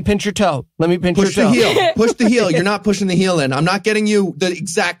pinch your toe. Let me pinch your toe. Push the heel. Push the heel. You're not pushing the heel in. I'm not getting you the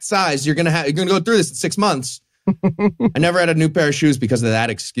exact size. You're gonna go through this in 6 months. I never had a new pair of shoes because of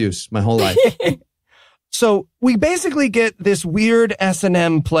that excuse my whole life. So we basically get this weird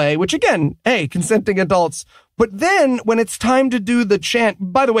S&M play, which again, hey, consenting adults. But then when it's time to do the chant,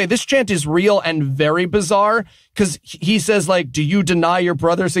 by the way, this chant is real and very bizarre because he says, like, do you deny your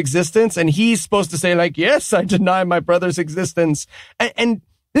brother's existence? And he's supposed to say, like, yes, I deny my brother's existence. And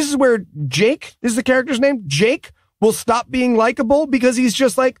this is where Jake, this is the character's name, Jake, will stop being likable because he's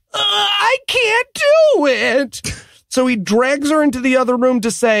just like, I can't do it. So he drags her into the other room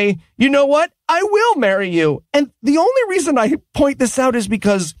to say, you know what? I will marry you. And the only reason I point this out is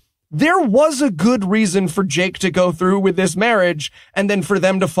because there was a good reason for Jake to go through with this marriage and then for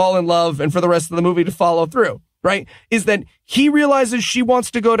them to fall in love and for the rest of the movie to follow through, right? Is that he realizes she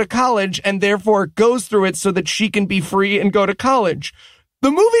wants to go to college and therefore goes through it so that she can be free and go to college.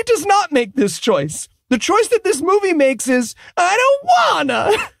 The movie does not make this choice. The choice that this movie makes is, I don't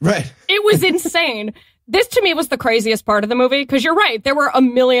wanna. Right. It was insane. This, to me, was the craziest part of the movie, because you're right. There were a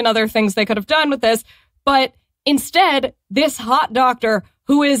million other things they could have done with this. But instead, this hot doctor,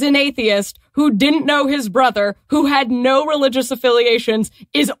 who is an atheist, who didn't know his brother, who had no religious affiliations,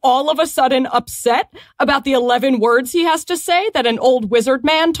 is all of a sudden upset about the 11 words he has to say that an old wizard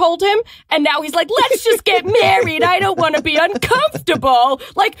man told him. And now he's like, let's just get married. I don't want to be uncomfortable.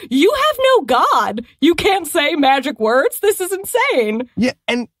 Like, you have no God. You can't say magic words. This is insane. Yeah,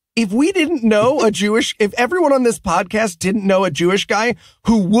 and if we didn't know if everyone on this podcast didn't know a Jewish guy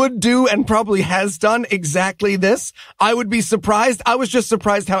who would do and probably has done exactly this, I would be surprised. I was just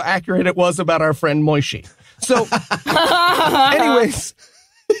surprised how accurate it was about our friend Moishi. So, anyways,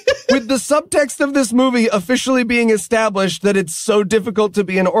 with the subtext of this movie officially being established that it's so difficult to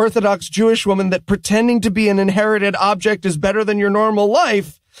be an Orthodox Jewish woman that pretending to be an inherited object is better than your normal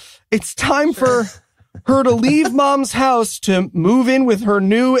life, it's time for her to leave mom's house to move in with her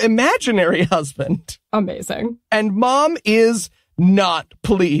new imaginary husband. Amazing. And mom is not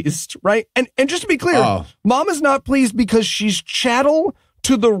pleased, right? And just to be clear, mom is not pleased because she's chattel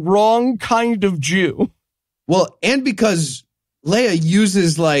to the wrong kind of Jew. Well, and because Leah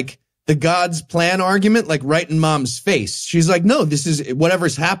uses like the God's plan argument, like right in mom's face. She's like, no, this is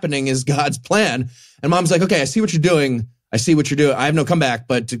whatever's happening is God's plan. And mom's like, okay, I see what you're doing. I have no comeback,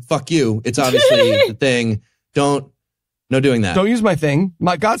 but fuck you. It's obviously the thing. No doing that. Don't use my thing.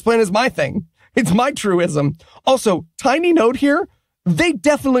 My God's plan is my thing. It's my truism. Also, tiny note here. They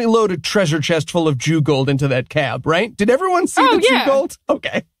definitely loaded treasure chest full of Jew gold into that cab, right? Did everyone see the Jew gold?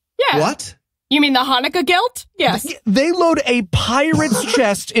 Okay. Yeah. What? You mean the Hanukkah guilt? Yes. They load a pirate's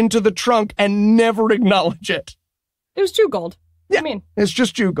chest into the trunk and never acknowledge it. It was Jew gold. Yeah. I mean, it's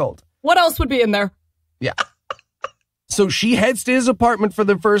just Jew gold. What else would be in there? Yeah. So she heads to his apartment for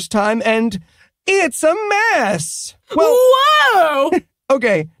the first time, and it's a mess. Well, whoa!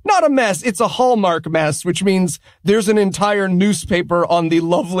 Okay, not a mess. It's a Hallmark mess, which means there's an entire newspaper on the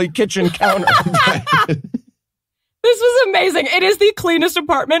lovely kitchen counter. This was amazing. It is the cleanest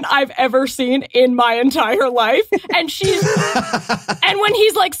apartment I've ever seen in my entire life. And and when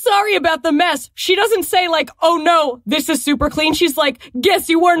he's like, sorry about the mess, she doesn't say like, oh no, this is super clean. She's like, guess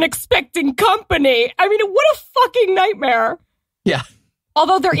you weren't expecting company. I mean, what a fucking nightmare. Yeah.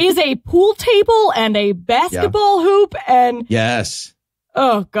 Although there is a pool table and a basketball hoop and... Yes.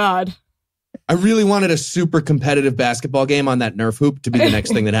 Oh, God. I really wanted a super competitive basketball game on that Nerf hoop to be the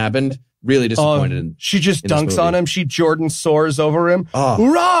next thing that happened. Really disappointed. She just dunks on him. She Jordan soars over him. Oh.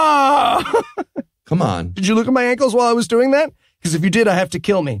 Hurrah! Come on. Did you look at my ankles while I was doing that? Because if you did, I have to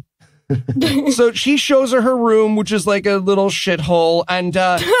kill me. So she shows her room, which is like a little shithole. And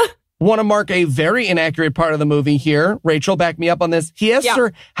want to mark a very inaccurate part of the movie here. Rachel, back me up on this. He asks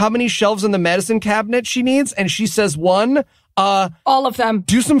her how many shelves in the medicine cabinet she needs. And she says one. All of them.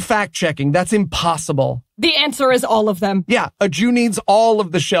 Do some fact checking. That's impossible. The answer is all of them. Yeah, a Jew needs all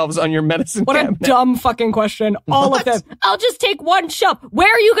of the shelves on your medicine cabinet. What a dumb fucking question. All of them. I'll just take one shelf.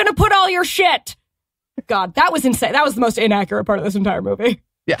 Where are you going to put all your shit? God, that was insane. That was the most inaccurate part of this entire movie.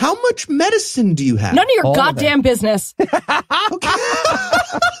 Yeah. How much medicine do you have? None of your goddamn business.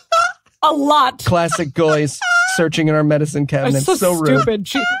 A lot. Classic Goys searching in our medicine cabinet. So rude. Stupid.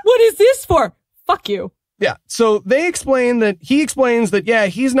 What is this for? Fuck you. Yeah. So he explains that, yeah,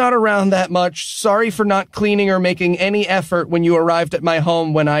 he's not around that much. Sorry for not cleaning or making any effort when you arrived at my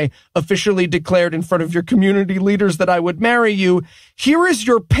home when I officially declared in front of your community leaders that I would marry you. Here is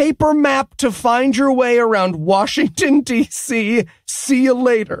your paper map to find your way around Washington, D.C. See you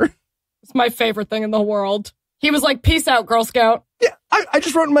later. It's my favorite thing in the world. He was like, peace out, Girl Scout. Yeah, I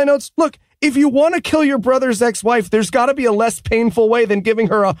just wrote in my notes, look, if you want to kill your brother's ex-wife, there's got to be a less painful way than giving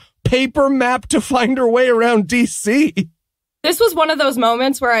her a paper map to find her way around D.C. This was one of those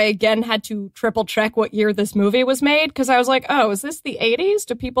moments where I again had to triple check what year this movie was made, because I was like, oh, is this the 80s?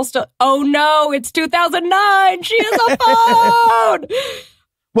 Do people still... Oh, no, it's 2009. She has a phone.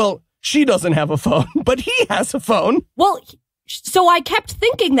 Well, she doesn't have a phone, but he has a phone. Well, so I kept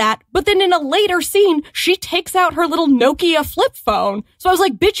thinking that, but then in a later scene, she takes out her little Nokia flip phone. So I was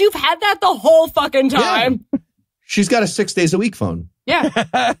like, bitch, you've had that the whole fucking time. Yeah. She's got a 6 days a week phone. Yeah.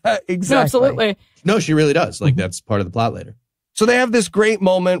 Exactly. No, absolutely. No, she really does. Like, that's part of the plot later. So they have this great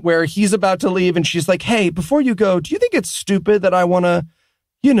moment where he's about to leave and she's like, hey, before you go, do you think it's stupid that I want to,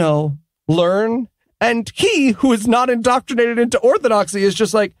 learn? And he, who is not indoctrinated into orthodoxy, is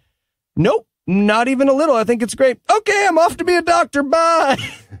just like, nope. Not even a little. I think it's great. Okay, I'm off to be a doctor. Bye.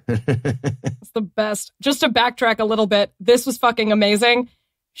 It's the best. Just to backtrack a little bit, this was fucking amazing.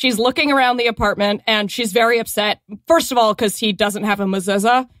 She's looking around the apartment and she's very upset. First of all, because he doesn't have a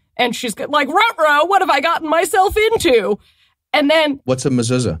mezuzah. And she's like, ruh-roh, what have I gotten myself into? And then... What's a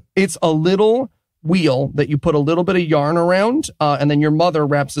mezuzah? It's a little wheel that you put a little bit of yarn around, and then your mother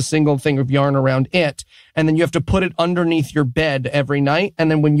wraps a single thing of yarn around it, and then you have to put it underneath your bed every night,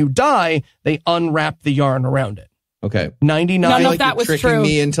 and then when you die, they unwrap the yarn around it. Okay. 99. None of that was tricking true.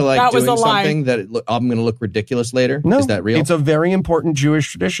 me into like that was doing a lie. something that I'm going to look ridiculous later. No, is that real? It's a very important Jewish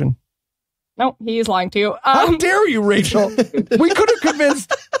tradition. No, he's lying to you. How dare you, Rachel? We could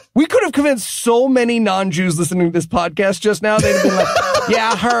have convinced so many non-Jews listening to this podcast just now. They'd have been like,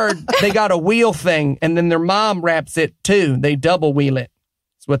 yeah, I heard they got a wheel thing, and then their mom wraps it too. They double wheel it.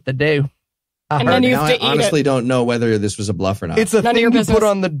 That's what they do. And then you have to eat it. I honestly don't know whether this was a bluff or not. It's a thing you put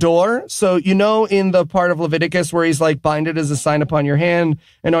on the door. So, in the part of Leviticus where he's like, bind it as a sign upon your hand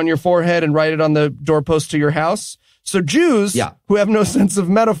and on your forehead and write it on the doorpost to your house. So Jews who have no sense of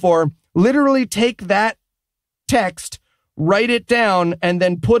metaphor literally take that text, write it down, and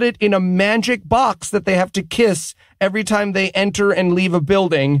then put it in a magic box that they have to kiss every time they enter and leave a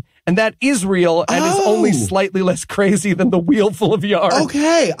building. And that is real and is only slightly less crazy than the wheel full of yarn.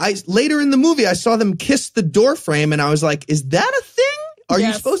 Okay. Later in the movie, I saw them kiss the door frame, and I was like, is that a thing? Are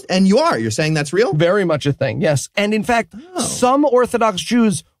you supposed to? And you are. You're saying that's real? Very much a thing, yes. And in fact, some Orthodox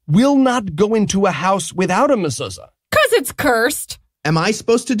Jews will not go into a house without a mezuzah. Because it's cursed. Am I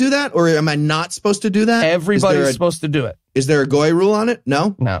supposed to do that, or am I not supposed to do that? Everybody's supposed to do it. Is there a goy rule on it?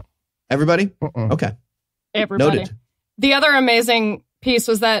 No? No. Everybody? Mm-mm. Okay. Everybody. Noted. The other amazing piece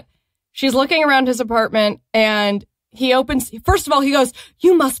was that she's looking around his apartment and he opens, first of all, he goes,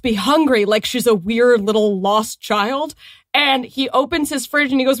 you must be hungry, like she's a weird little lost child. And he opens his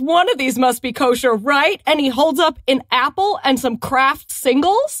fridge and he goes, one of these must be kosher, right? And he holds up an apple and some Kraft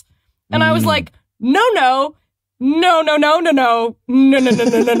singles. And I was like, no.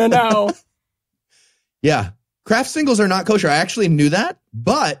 Yeah. Kraft singles are not kosher. I actually knew that.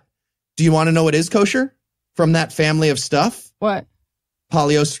 But do you want to know what is kosher from that family of stuff? What?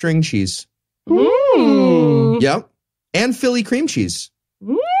 Polio string cheese. Yep. And Philly cream cheese.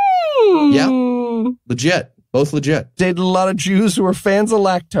 Yep. Legit. Both legit. Dated a lot of Jews who were fans of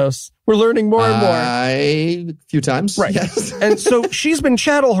lactose. We're learning more and more. A few times. Right. Yes. And so she's been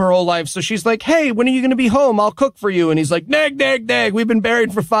chattel her whole life. So she's like, hey, when are you going to be home? I'll cook for you. And he's like, nag. We've been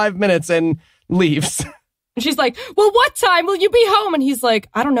buried for 5 minutes, and leaves. And she's like, well, what time will you be home? And he's like,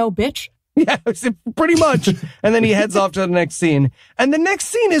 I don't know, bitch. Yeah, pretty much. And then he heads off to the next scene. And the next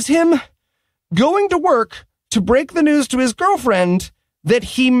scene is him going to work to break the news to his girlfriend that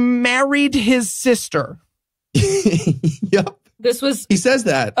he married his sister. Yep. This was he says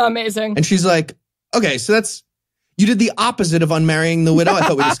that amazing. And she's like, okay, so you did the opposite of unmarrying the widow. I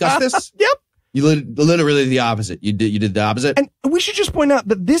thought we discussed this. Yep. You literally the opposite. You did the opposite. And we should just point out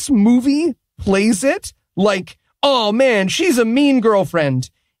that this movie plays it like, oh man, she's a mean girlfriend.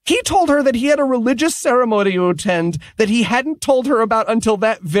 He told her that he had a religious ceremony to attend that he hadn't told her about until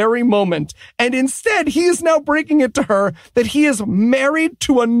that very moment. And instead, he is now breaking it to her that he is married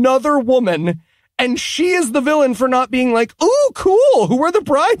to another woman. And she is the villain for not being like, ooh, cool. Who are the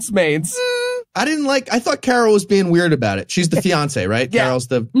bridesmaids? I thought Carol was being weird about it. She's the fiance, right? Yeah. Carol's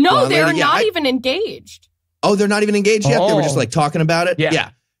the No, they're lady. not even engaged. Oh, they're not even engaged yet? They were just Oh. like talking about it?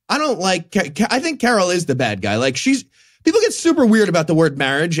 Yeah. I don't like, I think Carol is the bad guy. Like people get super weird about the word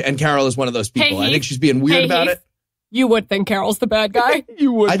marriage, and Carol is one of those people. Hey, I think Heath. she's being weird about Heath, it. You would think Carol's the bad guy.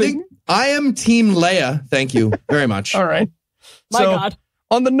 You would I think I am team Leah. Thank you very much. All right. My So, God.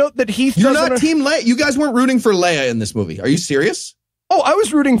 on the note that Heath You're doesn't... not team Leah. You guys weren't rooting for Leah in this movie. Are you serious? Oh, I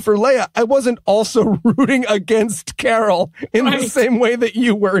was rooting for Leah. I wasn't also rooting against Carol in the Right. same way that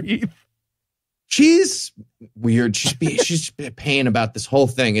you were, Heath. She's weird. She's a pain about this whole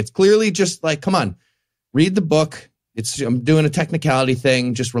thing. It's clearly just like, come on, read the book. I'm doing a technicality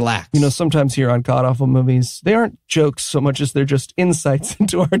thing. Just relax. You know, sometimes here on God Awful Movies, they aren't jokes so much as they're just insights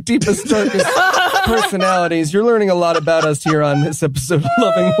into our deepest, darkest personalities. You're learning a lot about us here on this episode of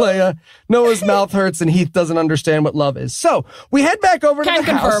Loving Leia. Noah's mouth hurts and Heath doesn't understand what love is. So we head back over to Can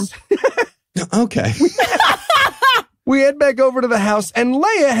the house. Okay. We head back over to the house and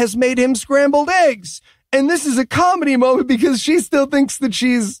Leia has made him scrambled eggs. And this is a comedy moment because she still thinks that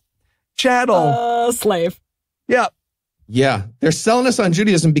she's chattel. Slave. Yeah. Yeah. They're selling us on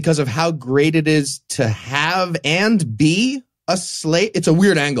Judaism because of how great it is to have and be a slave. It's a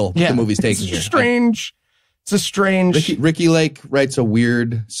weird angle the movie's taking here. It's a strange. Ricky Lake writes a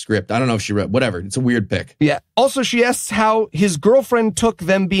weird script. I don't know if she wrote, whatever. It's a weird pick. Yeah. Also, she asks how his girlfriend took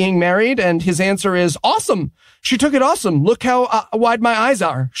them being married, and his answer is awesome. She took it awesome. Look how wide my eyes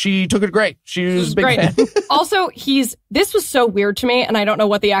are. She took it great. She was a big fan. Also, this was so weird to me, and I don't know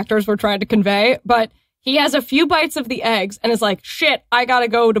what the actors were trying to convey, but he has a few bites of the eggs and is like, shit, I gotta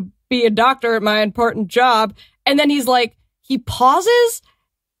go to be a doctor at my important job. And then he's like, he pauses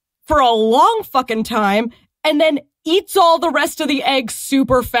for a long fucking time and then eats all the rest of the eggs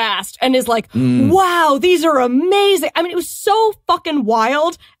super fast and is like, wow, these are amazing. I mean, it was so fucking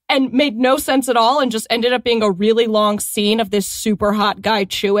wild and made no sense at all and just ended up being a really long scene of this super hot guy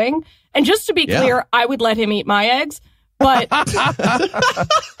chewing. And just to be clear, I would let him eat my eggs, but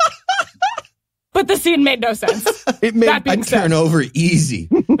but the scene made no sense. I'd turn over easy.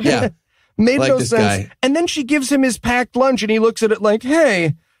 Yeah. Made like no this sense. Guy. And then she gives him his packed lunch and he looks at it like,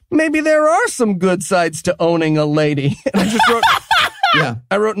 hey, maybe there are some good sides to owning a lady. And I just wrote,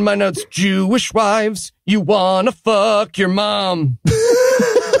 I wrote in my notes, Jewish wives, you wanna fuck your mom.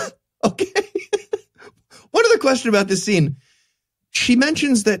 Okay. One other question about this scene. She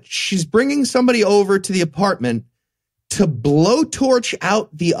mentions that she's bringing somebody over to the apartment to blowtorch out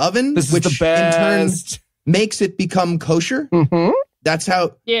the oven, This which is the best. in turn makes it become kosher. Mm-hmm. That's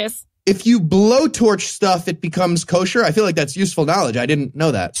how. Yes. If you blowtorch stuff, it becomes kosher. I feel like that's useful knowledge. I didn't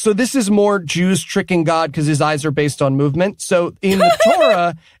know that. So this is more Jews tricking God because his eyes are based on movement. So in the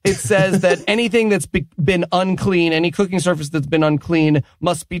Torah, it says that anything that's been unclean, any cooking surface that's been unclean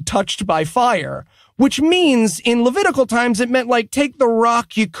must be touched by fire. Which means in Levitical times, it meant like take the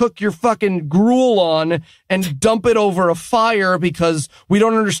rock you cook your fucking gruel on and dump it over a fire because we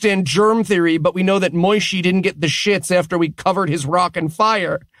don't understand germ theory, but we know that Moishi didn't get the shits after we covered his rock in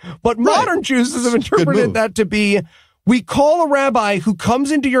fire. But modern Jews have interpreted that to be, we call a rabbi who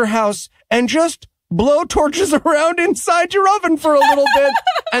comes into your house and just blow torches around inside your oven for a little bit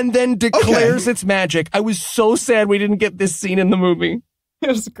and then declares its magic. I was so sad we didn't get this scene in the movie. It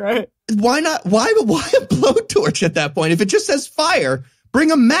was great. Why not? Why a blowtorch at that point? If it just says fire,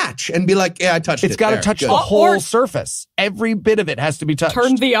 bring a match and be like, yeah, I touched it. It's got to touch the whole surface. Every bit of it has to be touched.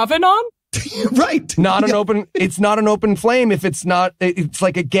 Turn the oven on? Right. Not an open, it's not an open flame if it's not, it's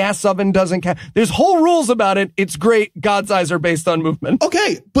like a gas oven doesn't count. There's whole rules about it. It's great. God's eyes are based on movement.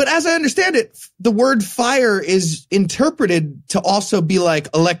 Okay. But as I understand it, the word fire is interpreted to also be like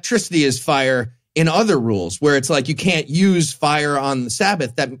electricity is fire in other rules where it's like you can't use fire on the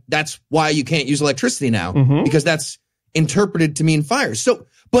Sabbath. That's why you can't use electricity now because that's interpreted to mean fire. So,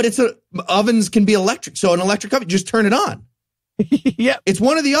 but ovens can be electric. So an electric oven, just turn it on. Yeah. It's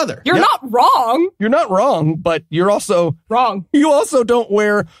one or the other. You're not wrong. You're not wrong, but you're also wrong. You also don't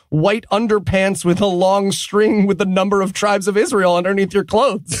wear white underpants with a long string with the number of tribes of Israel underneath your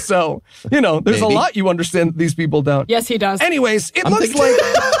clothes. So, there's a lot you understand that these people don't. Yes, he does. Anyways, it looks like...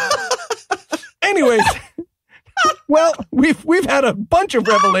 Anyways, well, we've had a bunch of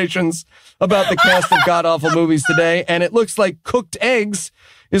revelations about the cast of God Awful Movies today, and it looks like cooked eggs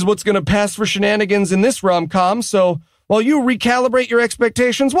is what's going to pass for shenanigans in this rom-com. So While you recalibrate your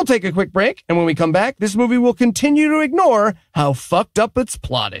expectations, we'll take a quick break, and when we come back, this movie will continue to ignore how fucked up its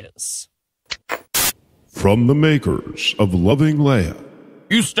plot is. From the makers of Loving Leah.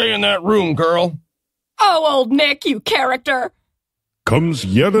 You stay in that room, girl. Oh, old Nick, you character. Comes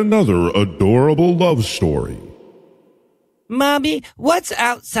yet another adorable love story. Mommy, what's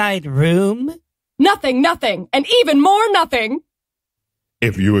outside room? Nothing, and even more nothing.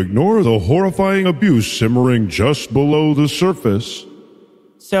 If you ignore the horrifying abuse simmering just below the surface.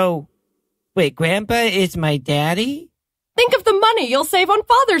 So, wait, Grandpa is my daddy? Think of the money you'll save on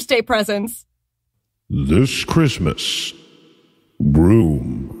Father's Day presents. This Christmas,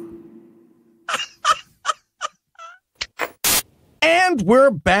 Broom. And we're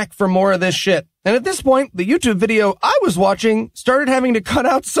back for more of this shit. And at this point, the YouTube video I was watching started having to cut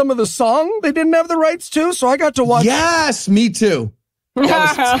out some of the song they didn't have the rights to, so I got to watch... Yes, me too.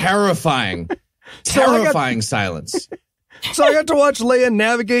 That was terrifying. Terrifying silence. So I got to watch Leah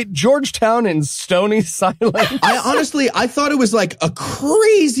navigate Georgetown in stony silence. I thought it was like a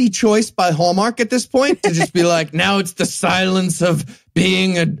crazy choice by Hallmark at this point to just be like, now it's the silence of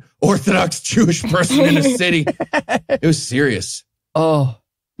being an Orthodox Jewish person in a city. It was serious. Oh.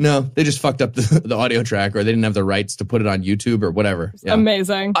 No, they just fucked up the audio track, or they didn't have the rights to put it on YouTube or whatever. Yeah.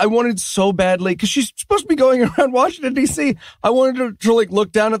 Amazing. I wanted so badly, because she's supposed to be going around Washington, D.C. I wanted to like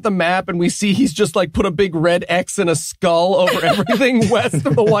look down at the map and we see he's just like put a big red X and a skull over everything west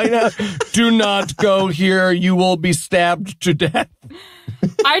of the White House. Do not go here. You will be stabbed to death.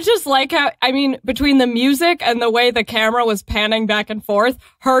 I just like how, I mean, between the music and the way the camera was panning back and forth,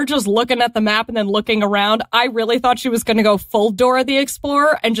 her just looking at the map and then looking around, I really thought she was going to go full Dora the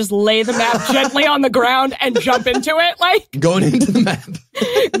Explorer and just lay the map gently on the ground and jump into it. Like, going into the map.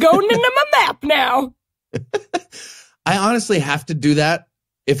 Going into my map now. I honestly have to do that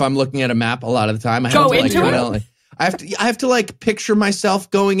if I'm looking at a map a lot of the time. I have Go to, into it? I have to like picture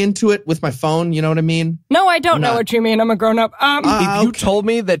myself going into it with my phone. You know what I mean? No, I don't know what you mean. I'm a grown up. If you told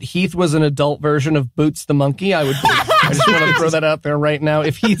me that Heath was an adult version of Boots the Monkey, I would. I just want to throw that out there right now.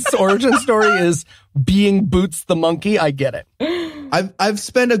 If Heath's origin story is being Boots the Monkey, I get it. I've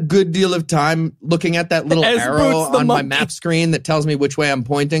spent a good deal of time looking at that little arrow on my map screen that tells me which way I'm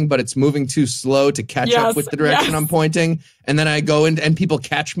pointing, but it's moving too slow to catch up with the direction I'm pointing. And then I go in and people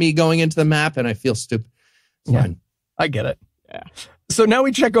catch me going into the map and I feel stupid. It's fine. I get it. Yeah. So now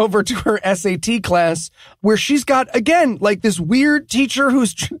we check over to her SAT class where she's got, again, like this weird teacher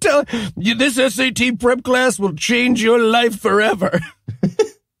who's telling you this SAT prep class will change your life forever.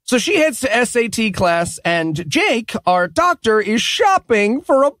 So she heads to SAT class and Jake, our doctor, is shopping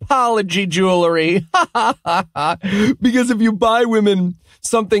for apology jewelry. Because if you buy women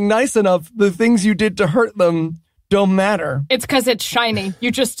something nice enough, the things you did to hurt them don't matter. It's because it's shiny.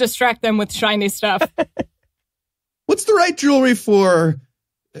 You just distract them with shiny stuff. What's the right jewelry for?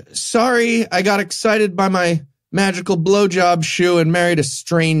 Sorry, I got excited by my magical blowjob shoe and married a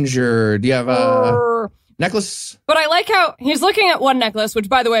stranger. Do you have a necklace? But I like how he's looking at one necklace, which,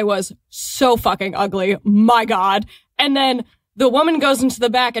 by the way, was so fucking ugly. My God. And then the woman goes into the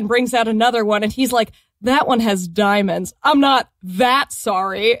back and brings out another one, and he's like, that one has diamonds. I'm not that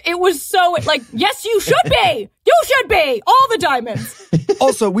sorry. It was so, like, yes, you should be. You should be. All the diamonds.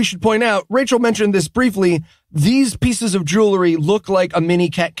 Also, we should point out, Rachel mentioned this briefly, these pieces of jewelry look like a mini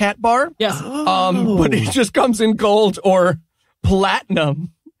cat bar. Yes. But it just comes in gold or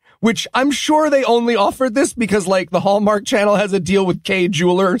platinum, which I'm sure they only offered this because, like, the Hallmark Channel has a deal with K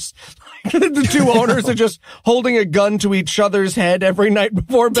Jewelers. The two owners are just holding a gun to each other's head every night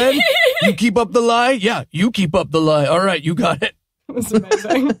before bed. You keep up the lie? Yeah, you keep up the lie. All right, you got it. It was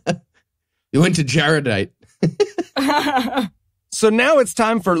amazing. You went to Jaredite. So now it's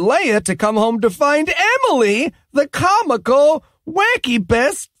time for Leah to come home to find Emily, the comical, wacky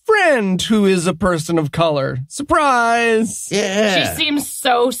best friend who is a person of color. Surprise! Yeah. She seems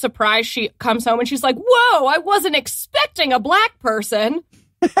so surprised. She comes home and she's like, whoa, I wasn't expecting a black person.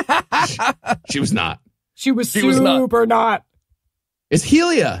 She was not. She was super not. It's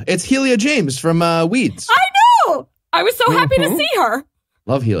Helia. It's Helia James from Weeds. I know! I was so happy to see her.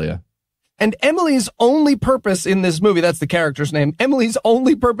 Love Helia. And Emily's only purpose in this movie, that's the character's name, Emily's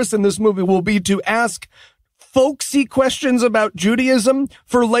only purpose in this movie will be to ask folksy questions about Judaism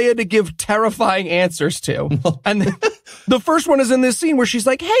for Leah to give terrifying answers to. And the first one is in this scene where she's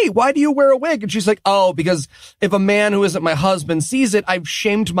like, hey, why do you wear a wig? And she's like, oh, because if a man who isn't my husband sees it, I've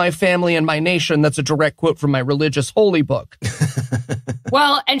shamed my family and my nation. That's a direct quote from my religious holy book.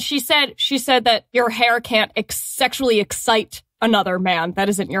 Well, and she said that your hair can't sexually excite another man that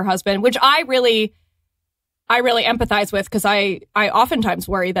isn't your husband, which I I really empathize with because I oftentimes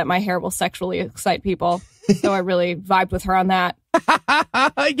worry that my hair will sexually excite people. So I really vibed with her on that.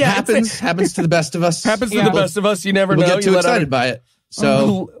 Happens to the best of us. Happens to the best of us. You never know. We'll get too excited by it.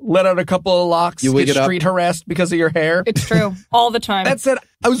 So let out a couple of locks, you get street harassed because of your hair. It's true. All the time. That said,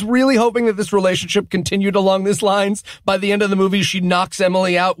 I was really hoping that this relationship continued along these lines. By the end of the movie, she knocks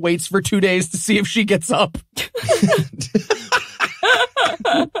Emily out, waits for 2 days to see if she gets up.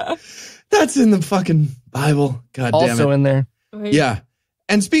 That's in the fucking Bible. God damn it. Also in there. Yeah.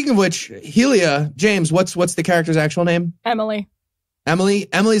 And speaking of which, Helia, James, what's the character's actual name? Emily.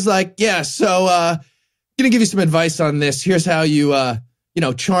 Emily's like, yeah, so gonna give you some advice on this. Here's how you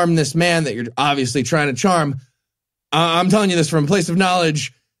charm this man that you're obviously trying to charm. I'm telling you this from a place of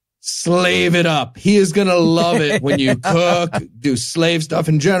knowledge. Slave it up. He is gonna love it when you cook, do slave stuff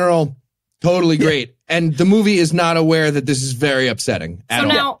in general. Totally great. And the movie is not aware that this is very upsetting at all.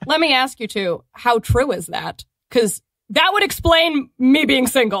 So now, let me ask you two, how true is that? Because that would explain me being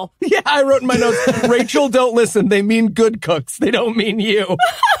single. Yeah, I wrote in my notes, Rachel, don't listen. They mean good cooks. They don't mean you.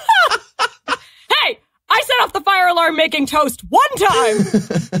 Hey, I set off the fire alarm making toast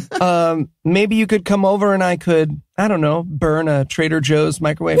one time. Maybe you could come over and I could, I don't know, burn a Trader Joe's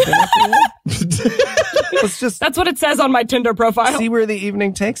microwave dinner for you. Let's just That's what it says on my Tinder profile. see where the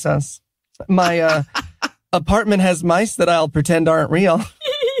evening takes us. My apartment has mice that I'll pretend aren't real.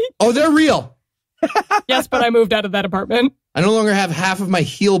 Oh, they're real. Yes, but I moved out of that apartment. I no longer have half of my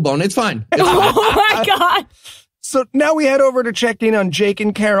heel bone. It's fine. Oh my God. So now we head over to check in on Jake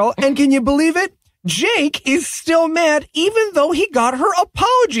and Carol. And can you believe it? Jake is still mad even though he got her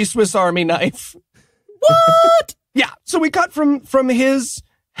apology Swiss Army knife. What? Yeah. So we cut from his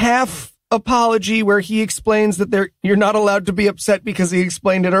half apology where he explains that you're not allowed to be upset because he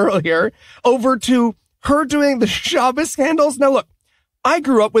explained it earlier, over to her doing the Shabbos candles. Now look, I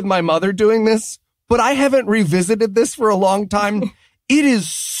grew up with my mother doing this, but I haven't revisited this for a long time. It is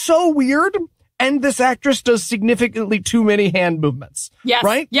so weird. And this actress does significantly too many hand movements. Yes.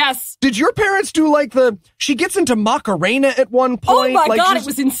 Right? Yes. Did your parents do she gets into Macarena at one point? Oh my God, it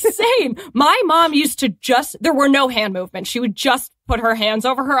was insane. My mom used to there were no hand movements. She would just put her hands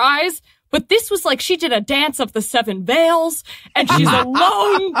over her eyes. But this was like she did a dance of the 7 veils and she's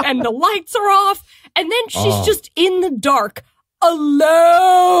alone and the lights are off. And then she's just in the dark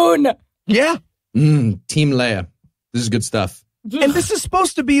alone. Yeah. Team Leah. This is good stuff. And this is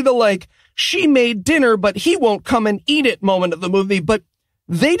supposed to be the she made dinner, but he won't come and eat it moment of the movie. But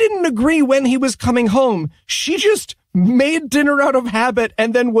they didn't agree when he was coming home. She just made dinner out of habit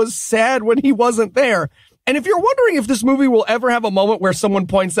and then was sad when he wasn't there. And if you're wondering if this movie will ever have a moment where someone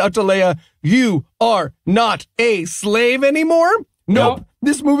points out to Leia, you are not a slave anymore. Nope.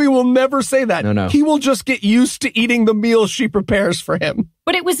 This movie will never say that. No. He will just get used to eating the meal she prepares for him.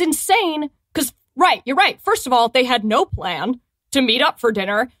 But it was insane because, right, you're right. First of all, they had no plan to meet up for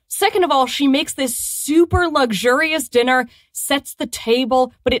dinner. Second of all, she makes this super luxurious dinner, sets the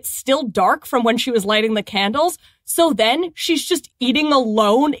table, but it's still dark from when she was lighting the candles. So then she's just eating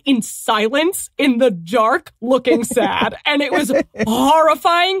alone in silence in the dark, looking sad. And it was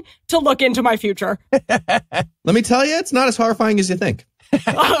horrifying to look into my future. Let me tell you, it's not as horrifying as you think.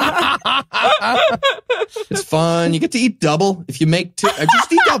 It's fun. You get to eat double. If you make two,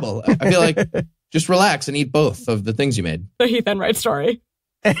 just eat double. I feel like just relax and eat both of the things you made. The Heath Enright story.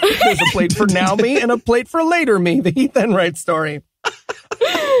 There's a plate for now me and a plate for later me, the Heath Enright story.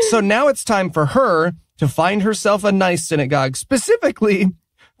 So now it's time for her to find herself a nice synagogue, specifically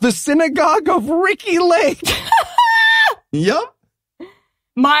the synagogue of Ricky Lake. Yup.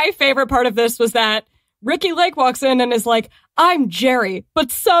 My favorite part of this was that Ricky Lake walks in and is like, I'm Jerry,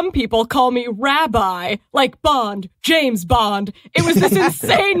 but some people call me Rabbi, like Bond, James Bond. It was this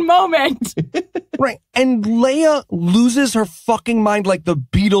insane moment. Right. And Leia loses her fucking mind like the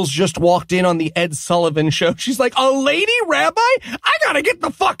Beatles just walked in on the Ed Sullivan show. She's like, a lady rabbi? I gotta get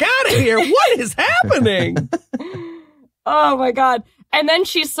the fuck out of here. What is happening? Oh my God. And then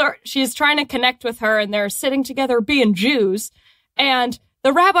she's trying to connect with her and they're sitting together being Jews. And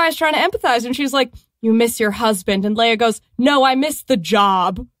the rabbi's trying to empathize and she's like, you miss your husband. And Leia goes, no, I miss the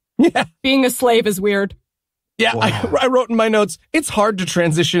job. Yeah. Being a slave is weird. Yeah, wow. I wrote in my notes, it's hard to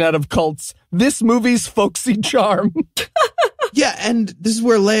transition out of cults. This movie's folksy charm. Yeah, and this is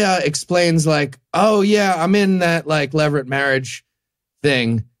where Leia explains, oh, yeah, I'm in that, levirate marriage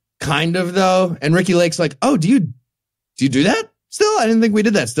thing. Kind of, though. And Ricky Lake's like, oh, do you do that still? I didn't think we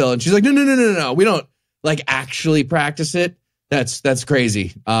did that still. And she's like, no. We don't, actually practice it. That's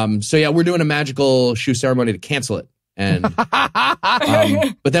crazy. So, yeah, we're doing a magical shoe ceremony to cancel it. And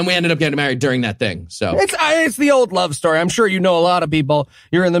but then we ended up getting married during that thing. So it's the old love story. I'm sure you know a lot of people.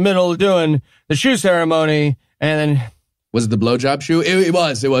 You're in the middle of doing the shoe ceremony, and then was it the blowjob shoe? It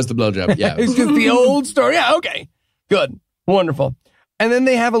was the blowjob. Yeah, it's just the old story. Yeah, okay, good, wonderful. And then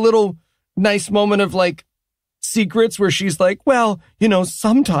they have a little nice moment of like secrets where she's like, well, you know,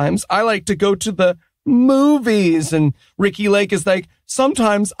 sometimes I like to go to the movies, and Ricky Lake is like,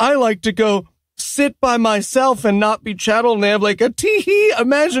 sometimes I like to go sit by myself and not be chattel, and they have like a tee-hee,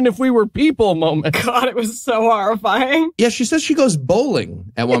 imagine if we were people moment. God, it was so horrifying. Yeah, she says she goes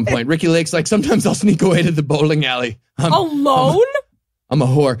bowling at one point. Ricky Lake's like, sometimes I'll sneak away to the bowling alley. Alone? I'm a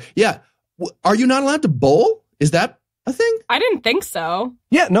whore. Yeah. Are you not allowed to bowl? Is that a thing? I didn't think so.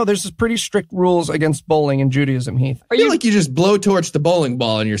 Yeah, no, there's pretty strict rules against bowling in Judaism, Heath. I feel like you just blowtorch the bowling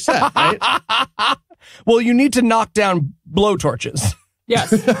ball and you're set, right? Well, you need to knock down blowtorches.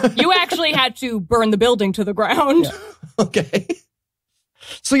 Yes. You actually had to burn the building to the ground. Yeah. Okay.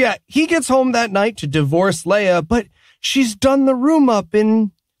 So yeah, he gets home that night to divorce Leah, but she's done the room up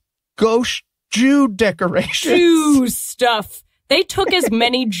in ghost Jew decorations. Jew stuff. They took as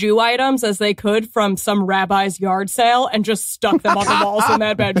many Jew items as they could from some rabbi's yard sale and just stuck them on the walls in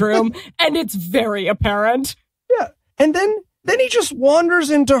that bedroom. And it's very apparent. Yeah. And then he just wanders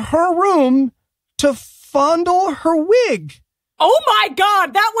into her room to fondle her wig. Oh my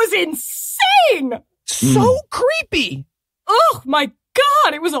God, that was insane! So creepy. Oh my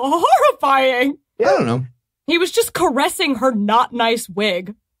God, it was horrifying. I don't know. He was just caressing her not nice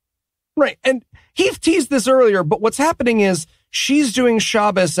wig. Right, and Heath teased this earlier, but what's happening is she's doing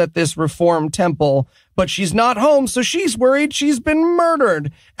Shabbos at this Reform temple, but she's not home, so she's worried she's been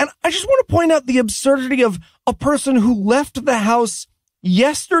murdered. And I just want to point out the absurdity of a person who left the house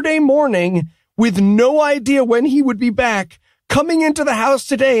yesterday morning with no idea when he would be back, coming into the house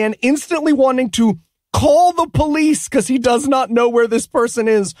today and instantly wanting to call the police because he does not know where this person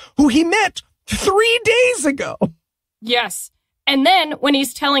is, who he met 3 days ago. Yes. And then when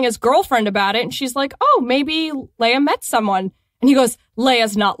he's telling his girlfriend about it, and she's like, oh, maybe Leah met someone. And he goes,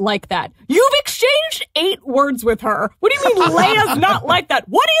 Leah's not like that. You've exchanged 8 words with her. What do you mean Leah's not like that?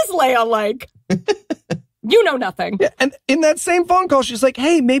 What is Leah like? You know nothing. Yeah, and in that same phone call, she's like,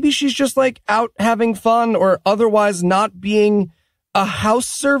 hey, maybe she's just like out having fun or otherwise not being a house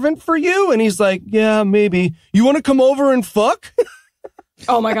servant for you. And he's like, yeah, maybe. You want to come over and fuck?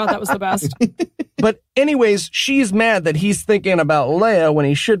 Oh my God, that was the best. But anyways, she's mad that he's thinking about Leah when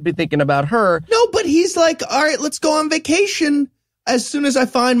he should be thinking about her. No, but he's like, all right, let's go on vacation. As soon as I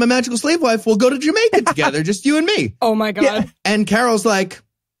find my magical slave wife, we'll go to Jamaica together, just you and me. Oh my God. Yeah. And Carol's like,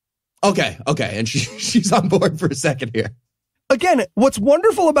 okay. And she's on board for a second here. Again, what's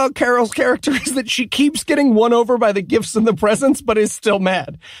wonderful about Carol's character is that she keeps getting won over by the gifts and the presents, but is still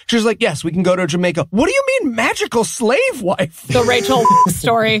mad. She's like, yes, we can go to Jamaica. What do you mean magical slave wife? The Rachel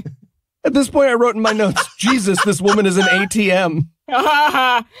story. At this point, I wrote in my notes, Jesus, this woman is an ATM.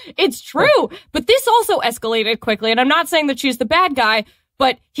 It's true. But this also escalated quickly. And I'm not saying that she's the bad guy,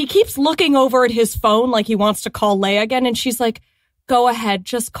 but he keeps looking over at his phone like he wants to call Leah again. And she's like, go ahead,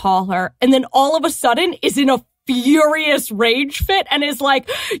 just call her. And then all of a sudden is in a furious rage fit and is like,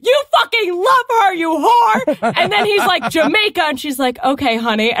 you fucking love her, you whore. And then he's like, Jamaica. And she's like, okay,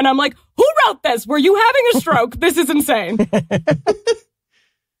 honey. And I'm like, who wrote this? Were you having a stroke? This is insane.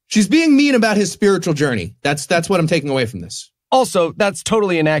 She's being mean about his spiritual journey. That's what I'm taking away from this. Also, that's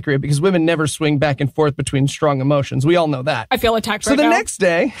totally inaccurate because women never swing back and forth between strong emotions. We all know that. I feel attacked right now. So the now. next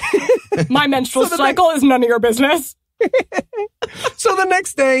day... My menstrual cycle is none of your business. So the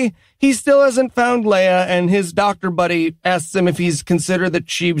next day, he still hasn't found Leah, and his doctor buddy asks him if he's considered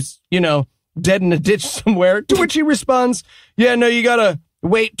that she's, dead in a ditch somewhere, to which he responds, yeah, no, you gotta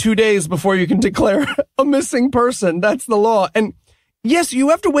wait 2 days before you can declare a missing person. That's the law. And yes, you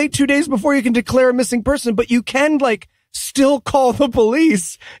have to wait 2 days before you can declare a missing person, but you can, still call the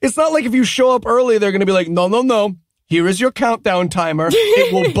police. It's not like if you show up early, they're gonna be like, no. Here is your countdown timer.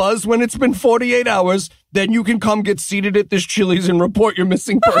 It will buzz when it's been 48 hours. Then you can come get seated at this Chili's and report your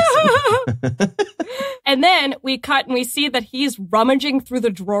missing person. And then we cut and we see that he's rummaging through the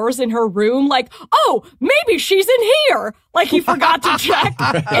drawers in her room like, oh, maybe she's in here. Like he forgot to check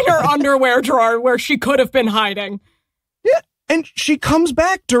in her underwear drawer where she could have been hiding. Yeah. And she comes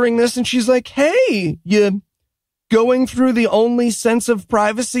back during this and she's like, hey, you going through the only sense of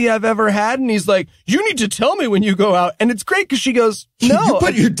privacy I've ever had. And he's like, you need to tell me when you go out. And it's great because she goes, no. You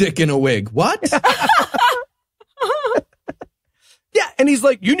put your dick in a wig. What? Yeah. And he's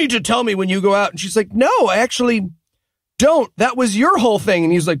like, you need to tell me when you go out. And she's like, no, I actually don't. That was your whole thing.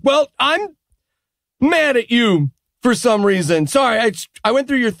 And he's like, well, I'm mad at you for some reason. Sorry. I went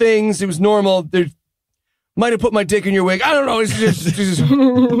through your things. It was normal. Might have put my dick in your wig. I don't know. It's just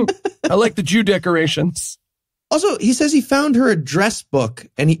I like the Jew decorations. Also, he says he found her address book,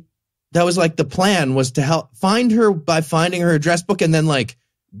 and that was like the plan was to help find her by finding her address book and then like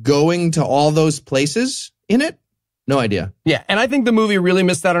going to all those places in it. No idea. Yeah, and I think the movie really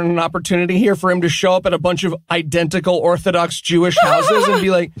missed out on an opportunity here for him to show up at a bunch of identical Orthodox Jewish houses and be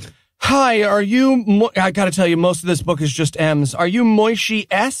like, hi, are you... I gotta tell you, most of this book is just M's. Are you Moishi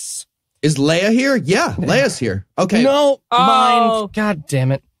S? Is Leah here? Yeah, Leah's here. Okay. No, mind. God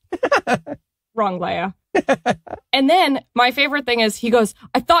damn it. Wrong Leia. And then my favorite thing is he goes,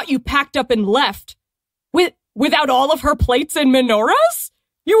 I thought you packed up and left without all of her plates and menorahs?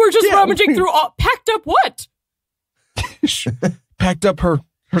 You were just rummaging through all... Packed up what? Packed up her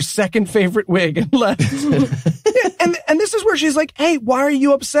second favorite wig and left. and this is where she's like, hey, why are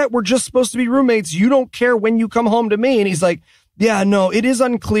you upset? We're just supposed to be roommates. You don't care when you come home to me. And he's like, yeah, no, it is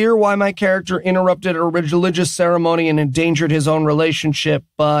unclear why my character interrupted a religious ceremony and endangered his own relationship,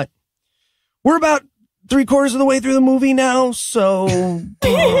 but we're about 3/4 of the way through the movie now, so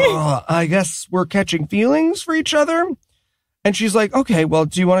I guess we're catching feelings for each other. And she's like, okay, well,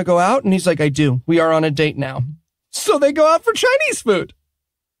 do you want to go out? And he's like, I do. We are on a date now. So they go out for Chinese food.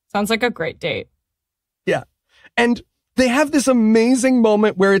 Sounds like a great date. Yeah. And they have this amazing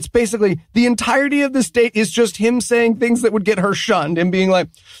moment where it's basically the entirety of this date is just him saying things that would get her shunned and being like,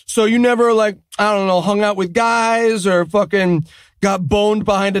 so you never like, I don't know, hung out with guys or fucking got boned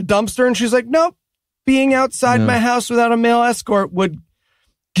behind a dumpster. And she's like, nope, being outside my house without a male escort would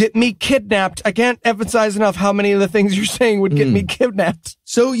get me kidnapped. I can't emphasize enough how many of the things you're saying would get me kidnapped.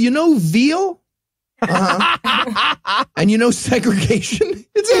 So you know veal? And you know segregation?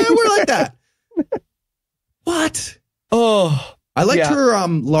 We're like that. What? Oh, I liked her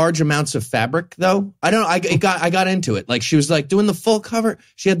large amounts of fabric though. I got into it. Like she was like doing the full cover.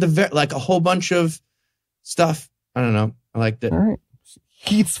 She had like a whole bunch of stuff. I don't know. I liked it. All right.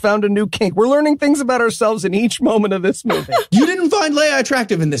 Heath's found a new kink. We're learning things about ourselves in each moment of this movie. You didn't find Leia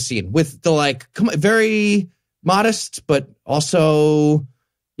attractive in this scene with the like very modest, but also,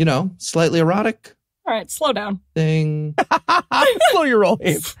 you know, slightly erotic. All right, slow down. Thing. Slow your roll,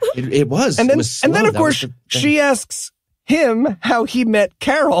 Heath. It was. And then, it was slow. And then of course, she asks him how he met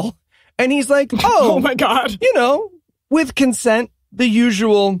Carol. And he's like, oh my God. You know, with consent, the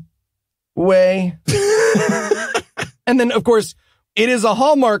usual way. And then, of course, it is a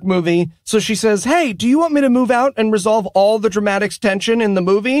Hallmark movie. So she says, hey, do you want me to move out and resolve all the dramatic tension in the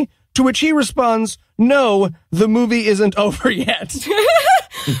movie? To which he responds, no, the movie isn't over yet.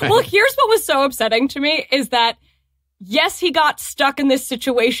 Well, here's what was so upsetting to me is that, yes, he got stuck in this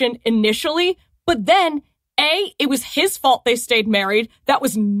situation initially, but then, A, it was his fault they stayed married. That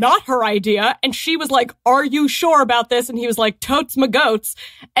was not her idea. And she was like, are you sure about this? And he was like, totes my goats.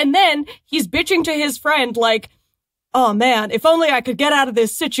 And then he's bitching to his friend like, oh man, if only I could get out of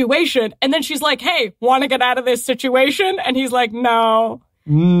this situation. And then she's like, hey, want to get out of this situation? And he's like, no.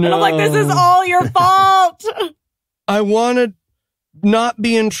 And I'm like, this is all your fault. I want to not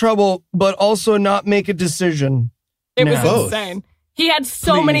be in trouble, but also not make a decision. It was insane. He had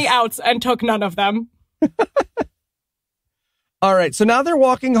so many outs and took none of them. All right, so now they're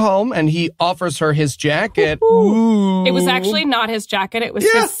walking home, and he offers her his jacket. Ooh. It was actually not his jacket. It was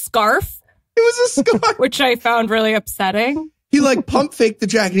his scarf. It was a scarf. Which I found really upsetting. He like pump faked the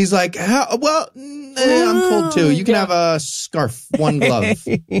jacket. He's like, well, I'm cold too. You can have a scarf, one glove.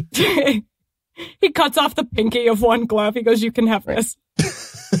 He cuts off the pinky of one glove. He goes, you can have this.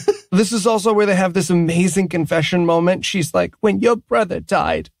 This is also where they have this amazing confession moment. She's like, when your brother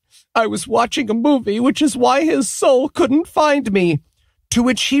died, I was watching a movie, which is why his soul couldn't find me. To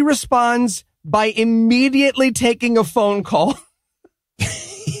which he responds by immediately taking a phone call.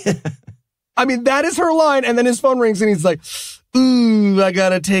 I mean, that is her line. And then his phone rings and he's like, ooh, I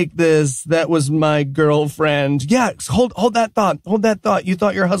gotta take this. That was my girlfriend. Yeah, hold that thought. Hold that thought. You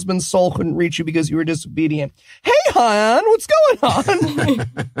thought your husband's soul couldn't reach you because you were disobedient. Hey, hon, what's going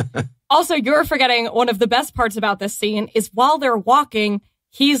on? Also, you're forgetting one of the best parts about this scene is while they're walking,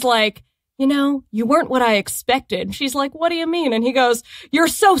 he's like, you know, you weren't what I expected. She's like, what do you mean? And he goes, you're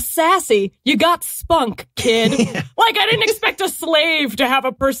so sassy. You got spunk, kid. Like, I didn't expect a slave to have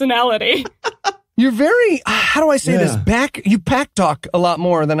a personality. You're very, how do I say this? You pack talk a lot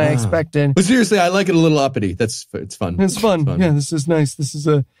more than I expected. But seriously, I like it a little uppity. It's fun. It's fun. Yeah, this is nice. This is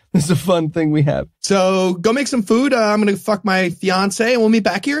a fun thing we have. So go make some food. I'm going to fuck my fiance and we'll meet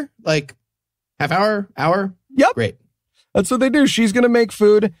back here. Like half hour. Yep. Great. That's what they do. She's going to make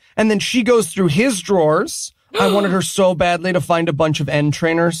food. And then she goes through his drawers. I wanted her so badly to find a bunch of end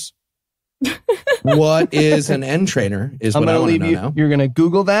trainers. What is an end trainer? Is I'm what I going to want to leave know you. now. You're going to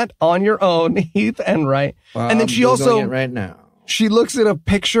Google that on your own, Heath Enright. And then she Googling also it right now. she looks at a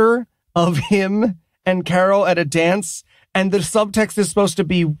picture of him and Carol at a dance, and the subtext is supposed to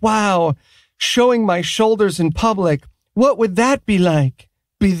be, "Wow, showing my shoulders in public. What would that be like?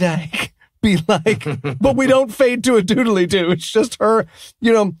 Be like." But we don't fade to a doodly-doo. It's just her,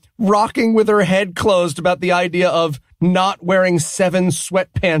 rocking with her head closed about the idea of not wearing 7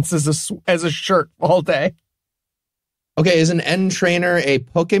 sweatpants as a shirt all day. Okay, is an end trainer a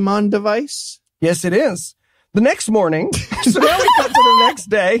Pokemon device? Yes, it is. The next morning, so now we cut to the next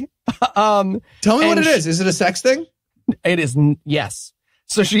day. Tell me what it is. Is it a sex thing? It is, yes.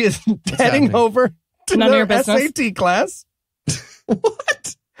 So she is heading happening? over to None of their your business. SAT class.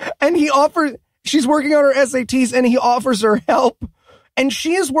 What? And she's working on her SATs and he offers her help. And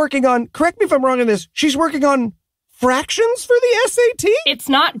she is working on, correct me if I'm wrong on this, she's working on fractions for the SAT? It's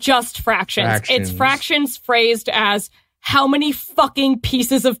not just fractions. It's fractions phrased as how many fucking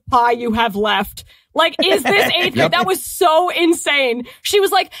pieces of pie you have left. Like, is this 8th grade? That was so insane. She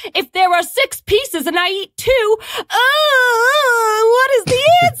was like, if there are 6 pieces and I eat 2, what is the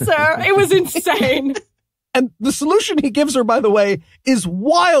answer? It was insane. And the solution he gives her, by the way, is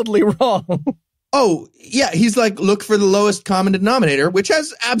wildly wrong. Oh, yeah. He's like, look for the lowest common denominator, which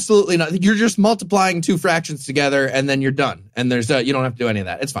has absolutely nothing. You're just multiplying 2 fractions together and then you're done. And there's you don't have to do any of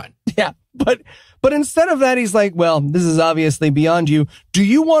that. It's fine. Yeah. But instead of that, he's like, well, this is obviously beyond you. Do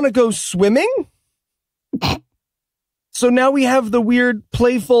you want to go swimming? So now we have the weird,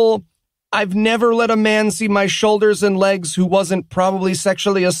 playful, I've never let a man see my shoulders and legs who wasn't probably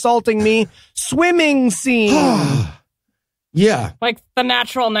sexually assaulting me swimming scene. Yeah. Like the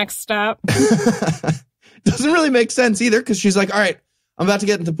natural next step. Doesn't really make sense either, because she's like, all right, I'm about to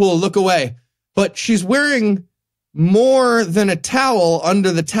get into the pool, look away. But she's wearing more than a towel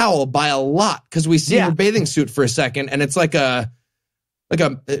under the towel by a lot, because we see her bathing suit for a second, and it's like a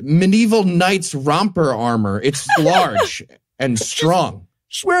medieval knight's romper armor. It's large and strong.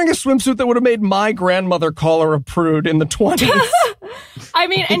 She's wearing a swimsuit that would have made my grandmother call her a prude in the 20s. I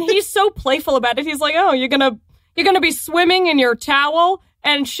mean, and he's so playful about it. He's like, oh, you're gonna be swimming in your towel?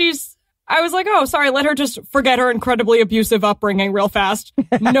 And I was like, oh, sorry, let her just forget her incredibly abusive upbringing real fast.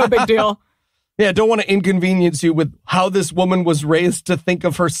 No big deal. Yeah, don't want to inconvenience you with how this woman was raised to think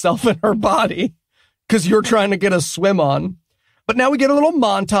of herself and her body, because you're trying to get a swim on. But now we get a little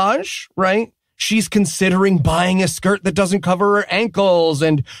montage, right? She's considering buying a skirt that doesn't cover her ankles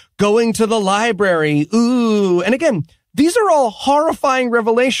and going to the library. Ooh. And again, these are all horrifying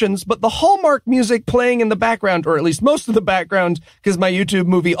revelations, but the Hallmark music playing in the background, or at least most of the background, because my YouTube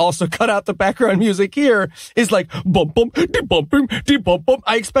movie also cut out the background music here, is like bump, bump, de bump, de bump, bump.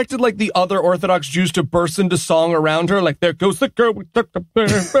 I expected like the other Orthodox Jews to burst into song around her, like there goes the girl.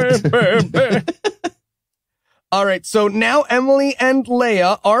 All right, so now Emily and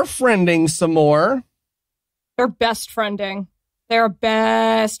Leah are friending some more. They're best friending.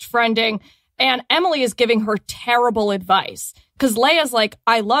 And Emily is giving her terrible advice. Because Leah's like,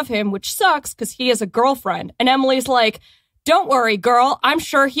 I love him, which sucks because he has a girlfriend. And Emily's like, don't worry, girl. I'm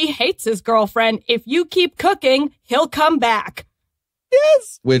sure he hates his girlfriend. If you keep cooking, he'll come back.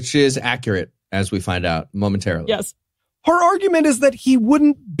 Yes. Which is accurate, as we find out momentarily. Yes. Her argument is that he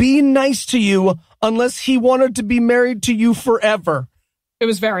wouldn't be nice to you unless he wanted to be married to you forever. It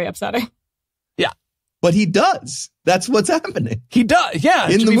was very upsetting. Yeah. But he does. That's what's happening. He does. Yeah.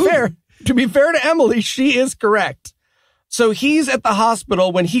 In to the be movie. fair. To be fair to Emily, she is correct. So he's at the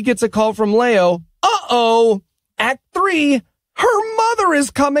hospital when he gets a call from Leo. Uh-oh. Act 3. Her mother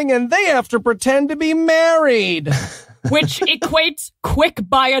is coming and they have to pretend to be married. Which equates quick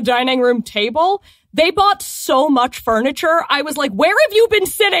buy a dining room table. They bought so much furniture. I was like, where have you been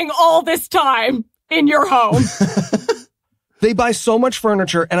sitting all this time in your home? They buy so much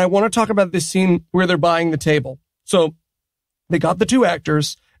furniture, and I want to talk about this scene where they're buying the table. So they got the 2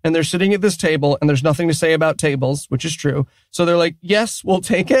 actors, and they're sitting at this table, and there's nothing to say about tables, which is true. So they're like, yes, we'll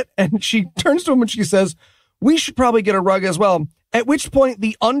take it. And she turns to him and she says, we should probably get a rug as well. At which point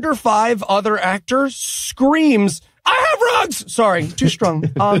the under 5 other actor screams, I have rugs! Sorry, too strong.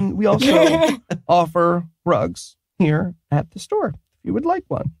 We also offer rugs here at the store if you would like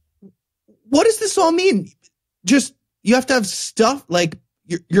one. What does this all mean? Just, you have to have stuff, like,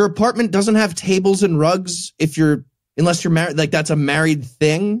 your apartment doesn't have tables and rugs unless you're married, like, that's a married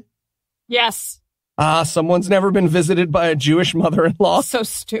thing? Yes. Someone's never been visited by a Jewish mother-in-law. So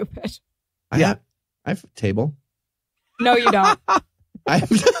stupid. I have a table. No, you don't.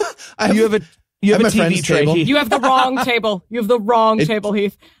 You have a TV tray. Table. You have the wrong table. You have the wrong table,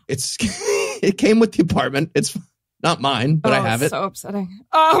 Heath. It came with the apartment. It's Not mine, but I have it. So upsetting.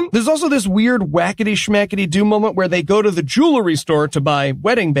 There's also this weird whackity schmackety do moment where they go to the jewelry store to buy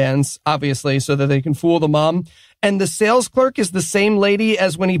wedding bands, obviously, so that they can fool the mom. And the sales clerk is the same lady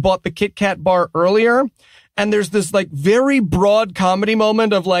as when he bought the Kit Kat bar earlier. And there's this like very broad comedy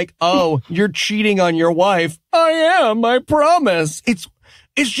moment of like, oh, you're cheating on your wife. I am, I promise. It's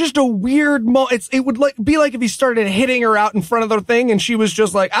just a weird it would be like if he started hitting her out in front of the thing and she was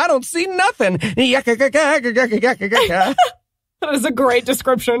just like, I don't see nothing. That is a great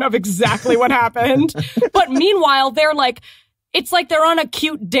description of exactly what happened. But meanwhile, it's like they're on a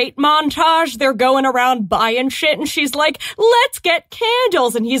cute date montage. They're going around buying shit and she's like, let's get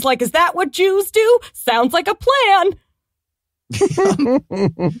candles. And he's like, is that what Jews do? Sounds like a plan.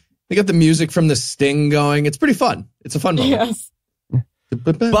 They got the music from The Sting going. It's pretty fun. It's a fun moment. Yes.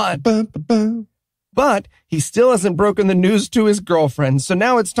 But he still hasn't broken the news to his girlfriend. So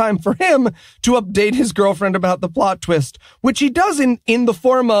now it's time for him to update his girlfriend about the plot twist, which he does in the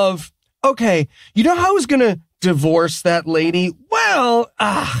form of, okay, you know how I was going to divorce that lady? Well,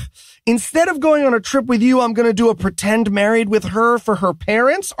 instead of going on a trip with you, I'm going to do a pretend married with her for her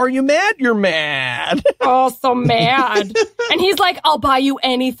parents. Are you mad? You're mad. Oh, so mad. And he's like, I'll buy you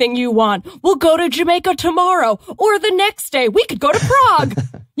anything you want. We'll go to Jamaica tomorrow or the next day. We could go to Prague.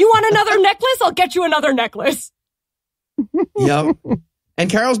 You want another necklace? I'll get you another necklace. Yep. And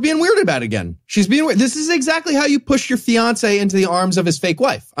Carol's being weird about it again. She's being weird. This is exactly how you push your fiance into the arms of his fake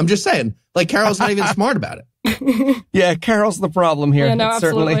wife. I'm just saying. Like, Carol's not even smart about it. Yeah, Carol's the problem here. Yeah, no,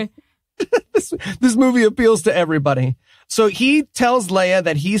 absolutely. This movie appeals to everybody. So he tells Leah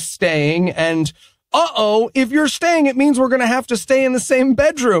that he's staying and, if you're staying, it means we're going to have to stay in the same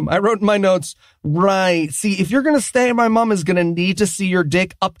bedroom. I wrote in my notes, right. See, if you're going to stay, my mom is going to need to see your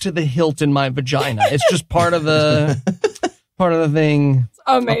dick up to the hilt in my vagina. It's just part of the thing. It's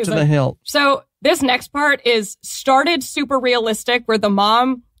amazing. Up to the hilt. So this next part is started super realistic where the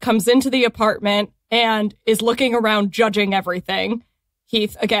mom comes into the apartment and is looking around, judging everything.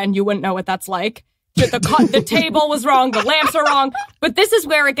 Heath, again, you wouldn't know what that's like. The table was wrong. The lamps are wrong. But this is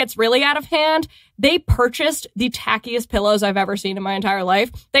where it gets really out of hand. They purchased the tackiest pillows I've ever seen in my entire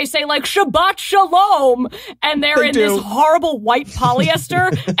life. They say like Shabbat Shalom. And they're in this horrible white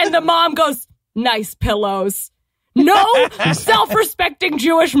polyester. And the mom goes, nice pillows. No self-respecting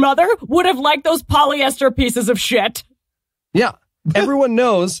Jewish mother would have liked those polyester pieces of shit. Yeah. Everyone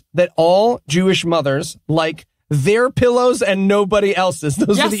knows that all Jewish mothers like their pillows and nobody else's.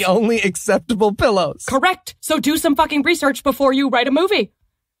 Those are the only acceptable pillows. Correct. So do some fucking research before you write a movie.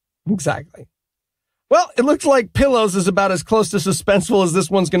 Exactly. Well, it looks like Pillows is about as close to suspenseful as this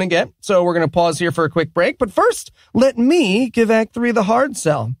one's going to get. So we're going to pause here for a quick break. But first, let me give Act 3 the hard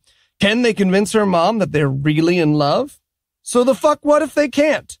sell. Can they convince her mom that they're really in love? So the fuck what if they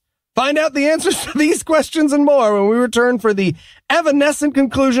can't? Find out the answers to these questions and more when we return for the evanescent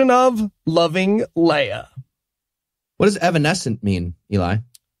conclusion of Loving Leah. What does evanescent mean, Eli?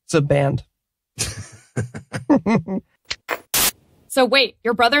 It's a band. So wait,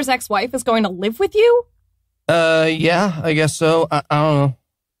 your brother's ex-wife is going to live with you? Yeah, I guess so. I don't know.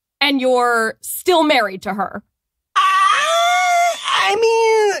 And you're still married to her? I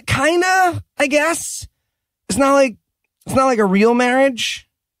mean, kinda, I guess. It's not like a real marriage.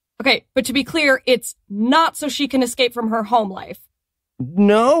 Okay, but to be clear, it's not so she can escape from her home life.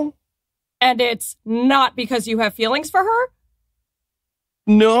 No. And it's not because you have feelings for her?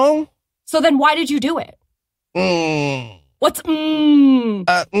 No. So then why did you do it? What's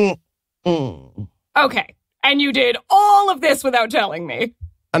Okay, and you did all of this without telling me.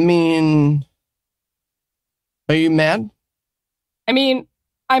 I mean, are you mad? I mean,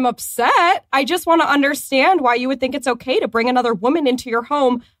 I'm upset. I just want to understand why you would think it's okay to bring another woman into your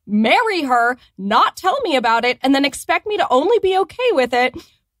home, marry her, not tell me about it, and then expect me to only be okay with it,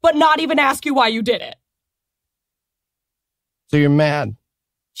 but not even ask you why you did it. So you're mad?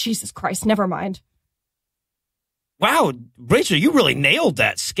 Jesus Christ, never mind. Wow, Rachel, you really nailed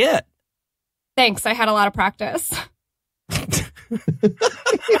that skit. Thanks, I had a lot of practice.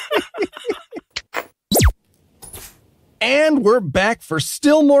 And we're back for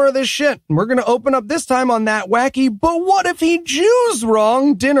still more of this shit. And we're going to open up this time on that wacky, but what if he Jews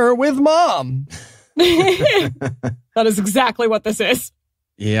wrong dinner with mom? That is exactly what this is.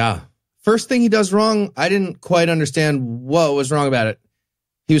 Yeah. First thing he does wrong, I didn't quite understand what was wrong about it.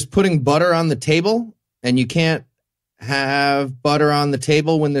 He was putting butter on the table, and you can't have butter on the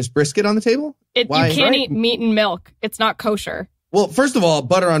table when there's brisket on the table? You can't eat meat and milk. It's not kosher. Well, first of all,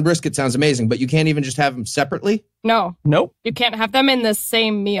 butter on brisket sounds amazing, but you can't even just have them separately? No. Nope. You can't have them in the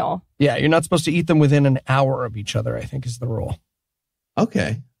same meal. Yeah, you're not supposed to eat them within an hour of each other, I think is the rule.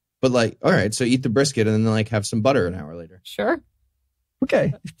 Okay. But like, all right, so eat the brisket and then like have some butter an hour later. Sure.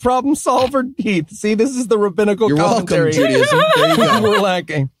 Okay. Problem solver, Heath. See, this is the rabbinical You're commentary. welcome, Judaism. There you go. We're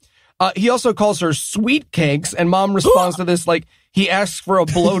lacking. He also calls her sweet cakes, and Mom responds to this like he asks for a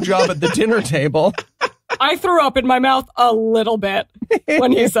blowjob at the dinner table. I threw up in my mouth a little bit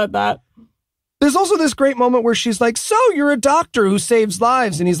when he said that. There's also this great moment where she's like, so you're a doctor who saves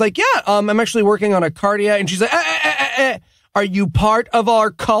lives. And he's like, yeah, I'm actually working on a cardiac. And she's like, are you part of our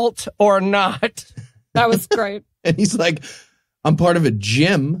cult or not? That was great. And he's like, I'm part of a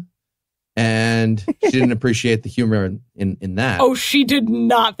gym. And she didn't appreciate the humor in that. Oh, she did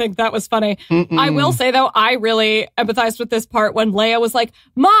not think that was funny. I will say, though, I really empathized with this part when Leah was like,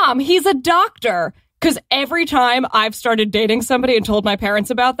 Mom, he's a doctor. Because every time I've started dating somebody and told my parents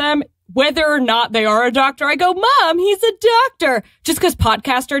about them, whether or not they are a doctor, I go, Mom, he's a doctor. Just because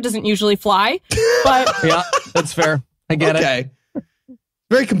podcaster doesn't usually fly. But yeah, that's fair. I get it.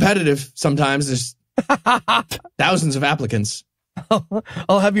 Very competitive sometimes. There's thousands of applicants.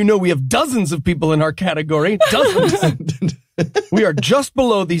 I'll have you know we have dozens of people in our category. Dozens. We are just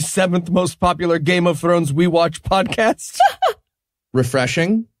below the 7th most popular Game of Thrones We Watch podcast.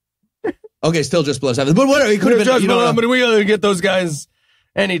 Refreshing. Okay, still just below 7th. But whatever, he could have been. Just below, but we gotta get those guys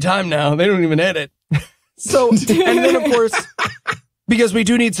anytime now. They don't even edit. So, and then of course, because we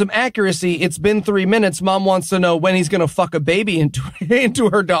do need some accuracy, it's been 3 minutes. Mom wants to know when he's gonna fuck a baby into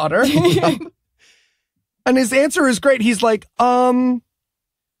her daughter. And his answer is great. He's like,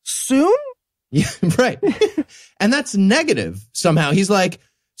 soon? Yeah, right. And that's negative somehow. He's like,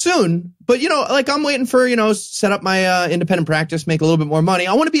 soon. But, you know, like I'm waiting for, you know, set up my independent practice, make a little bit more money.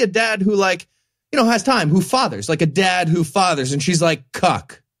 I want to be a dad who like, you know, has time, who fathers, like a dad who fathers. And she's like,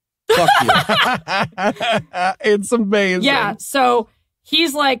 cuck. Fuck you. It's amazing. yeah, so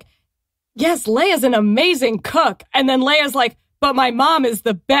he's like, yes, Leia's an amazing cook. And then Leia's like, but my mom is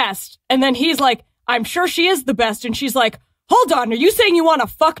the best. And then he's like, I'm sure she is the best. And she's like, hold on, are you saying you want to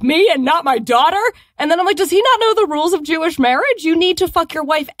fuck me and not my daughter? And then I'm like, does he not know the rules of Jewish marriage? You need to fuck your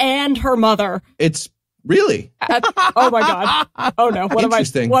wife and her mother. It's really. Oh my God. Oh no. What have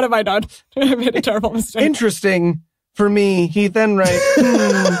I done? I made a terrible mistake. Interesting for me, Heath Enright.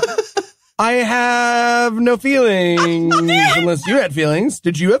 I have no feelings unless you had feelings.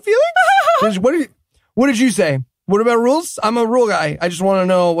 Did you have feelings? What did you say? What about rules? I'm a rule guy. I just want to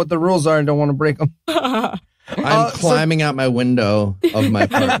know what the rules are and don't want to break them. I'm climbing out my window of my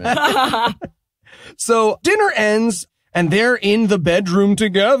apartment. So dinner ends and they're in the bedroom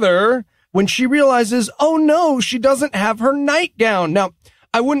together when she realizes, oh no, she doesn't have her nightgown. Now,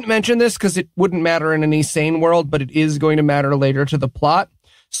 I wouldn't mention this because it wouldn't matter in any sane world, but it is going to matter later to the plot.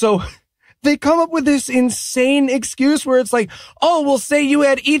 So they come up with this insane excuse where it's like, oh, we'll say you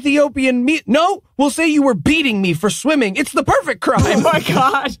had Ethiopian meat. No, we'll say you were beating me for swimming. It's the perfect crime. Oh my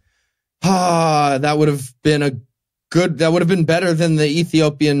God. That would have been better than the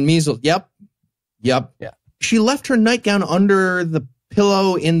Ethiopian measles. Yep. Yeah. She left her nightgown under the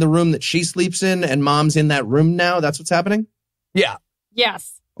pillow in the room that she sleeps in, and Mom's in that room now. That's what's happening? Yeah.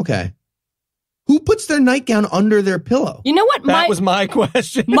 Yes. Okay. Who puts their nightgown under their pillow? You know what? That was my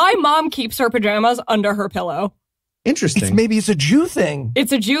question. My mom keeps her pajamas under her pillow. Interesting. Maybe it's a Jew thing.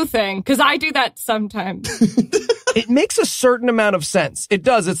 It's a Jew thing, because I do that sometimes. It makes a certain amount of sense. It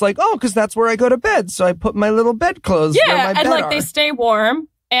does. It's like, oh, because that's where I go to bed. So I put my little bedclothes where my bed and like are. they stay warm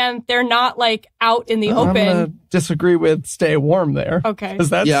and they're not like out in the I'm open. gonna disagree with stay warm there. Okay.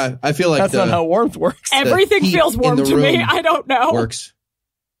 Yeah, I feel like that's not how warmth works. Everything feels warm to me. I don't know. Works.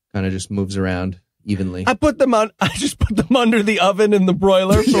 Kind of just moves around evenly. I just put them under the oven in the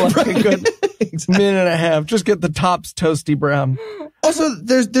broiler for like a good minute and a half. Just get the tops toasty brown. Also,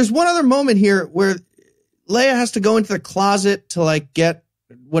 there's one other moment here where Leah has to go into the closet to like get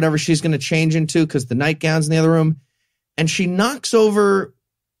whatever she's going to change into because the nightgown's in the other room, and she knocks over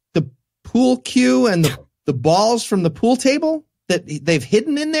the pool cue and the balls from the pool table that they've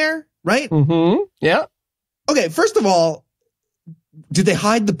hidden in there, right? Mm-hmm. Yeah. Okay, first of all, did they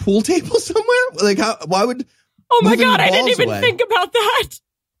hide the pool table somewhere? Like, why would? Oh my God, I didn't even think about that.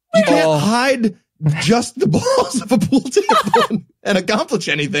 You can't hide just the balls of a pool table and accomplish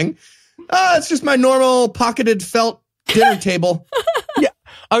anything. It's just my normal pocketed felt dinner table. Yeah.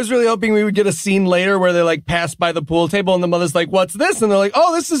 I was really hoping we would get a scene later where they like pass by the pool table and the mother's like, what's this? And they're like,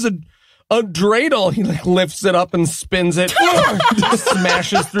 oh, this is a dreidel. He like lifts it up and spins it.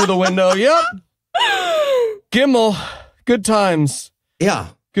 Smashes through the window. Yep. Gimel. Good times. Yeah.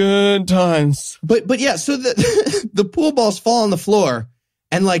 Good times. But yeah, so the pool balls fall on the floor,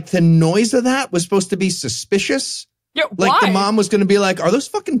 and like the noise of that was supposed to be suspicious. Yeah, like why? the mom was going to be like, are those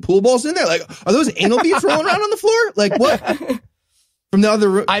fucking pool balls in there? Like, are those anal beads rolling around on the floor? Like what? From the other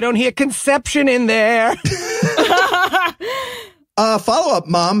room. I don't hear conception in there. Follow-up,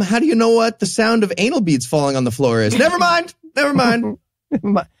 Mom. How do you know what the sound of anal beads falling on the floor is? Never mind.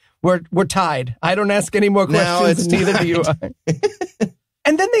 We're tied. I don't ask any more questions, and neither do you.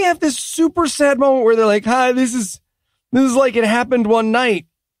 And then they have this super sad moment where they're like, hi, this is like it happened one night.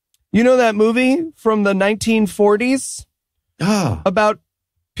 You know that movie from the 1940s about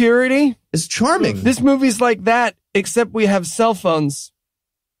purity? It's charming. This movie's like that, except we have cell phones.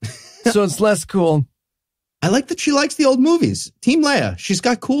 So it's less cool. I like that she likes the old movies. Team Leah, she's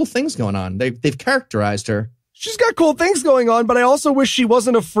got cool things going on. They've characterized her. She's got cool things going on, but I also wish she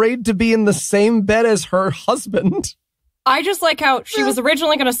wasn't afraid to be in the same bed as her husband. I just like how she was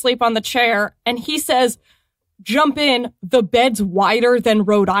originally going to sleep on the chair, and he says, jump in, the bed's wider than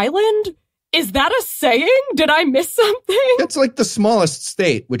Rhode Island? Is that a saying? Did I miss something? That's like the smallest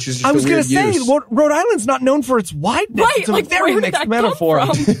state, which is just I was going to say, Rhode Island's not known for its wideness. Right, It's a like, very where did mixed that metaphor.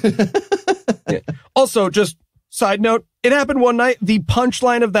 come from? Also, just side note, it happened one night. The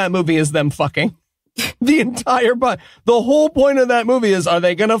punchline of that movie is them fucking. The whole point of that movie is, are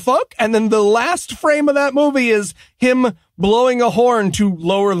they gonna fuck? And then the last frame of that movie is him blowing a horn to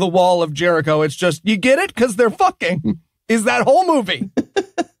lower the wall of Jericho. It's just, you get it? Because they're fucking. Is that whole movie.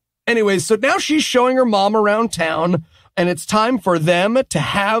 Anyways, so now she's showing her mom around town, and it's time for them to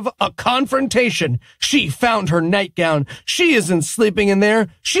have a confrontation. She found her nightgown. She isn't sleeping in there.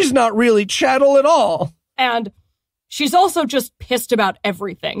 She's not really chattel at all. And she's also just pissed about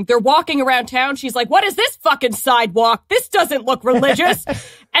everything. They're walking around town. She's like, what is this fucking sidewalk? This doesn't look religious.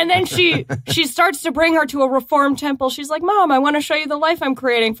 And then she starts to bring her to a reform temple. She's like, Mom, I want to show you the life I'm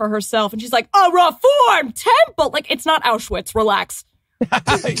creating for herself. And she's like, a reform temple? Like, it's not Auschwitz. Relax.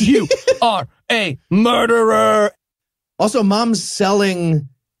 You are a murderer. Also, Mom's selling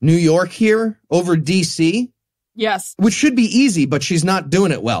New York here over D.C., Yes. which should be easy, but she's not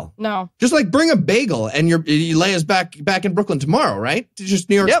doing it well. No. Just like bring a bagel and you lay us back in Brooklyn tomorrow, right? Just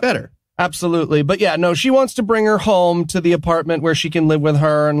New York's better. Absolutely. But yeah, no, she wants to bring her home to the apartment where she can live with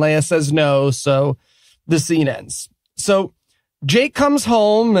her, and Leah says no, so the scene ends. So Jake comes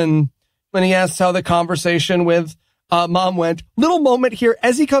home, and when he asks how the conversation with Mom went, little moment here,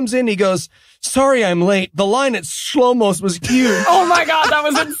 as he comes in, he goes, sorry I'm late. The line at Shlomo's was huge. Oh my God, that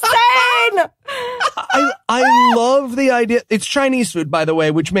was insane! I love the idea. It's Chinese food, by the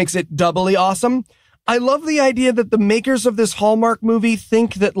way, which makes it doubly awesome. I love the idea that the makers of this Hallmark movie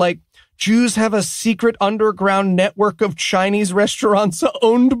think that, like, Jews have a secret underground network of Chinese restaurants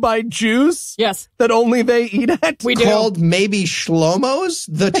owned by Jews. Yes. That only they eat at. We do. Called maybe Shlomo's,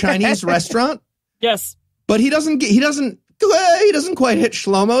 the Chinese restaurant. Yes. But he doesn't quite hit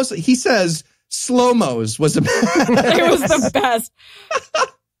Shlomo's. He says Slow-Mo's was the best. It was the best.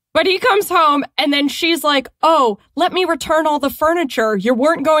 But he comes home, and then she's like, oh, let me return all the furniture. You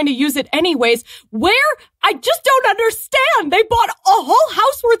weren't going to use it anyways. Where? I just don't understand. They bought a whole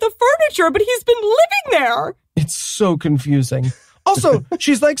house worth of furniture, but he's been living there. It's so confusing. Also,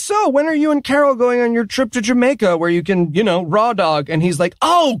 she's like, so when are you and Carol going on your trip to Jamaica where you can, raw dog? And he's like,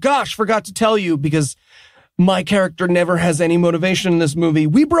 oh, gosh, forgot to tell you because my character never has any motivation in this movie.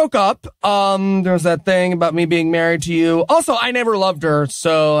 We broke up. There was that thing about me being married to you. Also, I never loved her,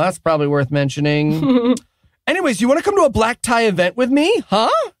 so that's probably worth mentioning. Anyways, you want to come to a black tie event with me? Huh?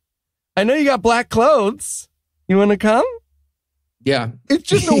 I know you got black clothes. You want to come? Yeah. It's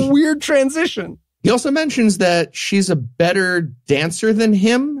just a weird transition. He also mentions that she's a better dancer than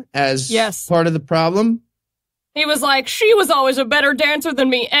him as part of the problem. He was like, she was always a better dancer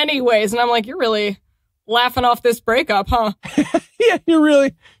than me anyways. And I'm like, you're really laughing off this breakup, huh? Yeah,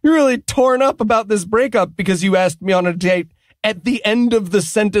 you're really torn up about this breakup because you asked me on a date at the end of the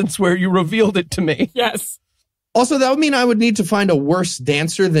sentence where you revealed it to me. Yes. Also, that would mean I would need to find a worse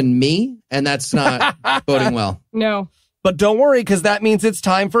dancer than me, and that's not boding well. No. But don't worry, because that means it's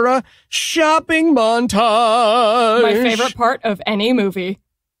time for a shopping montage. My favorite part of any movie.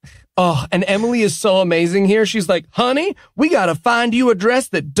 Oh, and Emily is so amazing here. She's like, honey, we got to find you a dress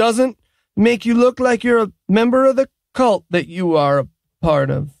that doesn't make you look like you're a member of the cult that you are a part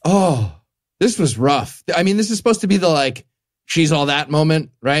of. Oh, this was rough. I mean, this is supposed to be the, like, she's all that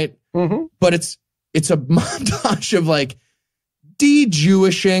moment, right? Mm-hmm. But it's a montage of, like,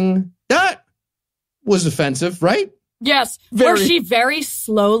 de-Jewishing. That was offensive, right? Yes, where she very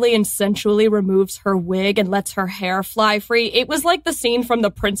slowly and sensually removes her wig and lets her hair fly free. It was like the scene from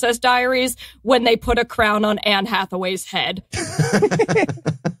The Princess Diaries when they put a crown on Anne Hathaway's head.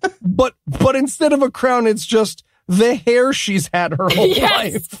 But instead of a crown, it's just the hair she's had her whole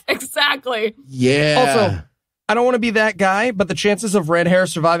life. Exactly. Yeah. Also, I don't want to be that guy, but the chances of red hair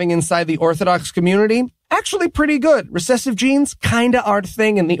surviving inside the Orthodox community, actually pretty good. Recessive genes kind of are a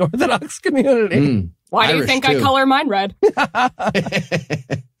thing in the Orthodox community. Why do you Irish, think too. I color mine red?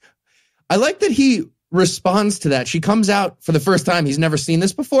 I like that he responds to that. She comes out for the first time. He's never seen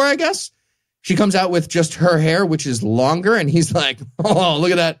this before, I guess. She comes out with just her hair, which is longer. And he's like, oh,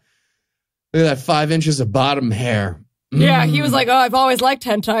 look at that. Look at that 5 inches of bottom hair. Yeah, he was like, oh, I've always liked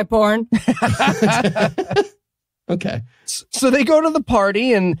hentai porn. Okay. So they go to the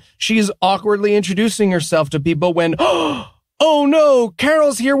party and she's awkwardly introducing herself to people when, oh no,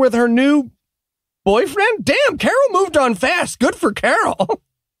 Carol's here with her new boyfriend? Damn, Carol moved on fast. Good for Carol.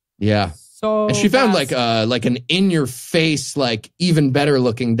 Yeah. So And she found fast. like an in-your-face, like even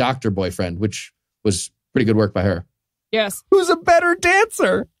better-looking doctor boyfriend, which was pretty good work by her. Yes. Who's a better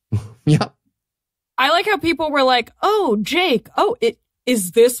dancer? Yeah. I like how people were like, oh, Jake,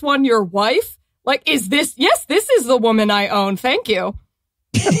 is this one your wife? Like, yes, this is the woman I own. Thank you.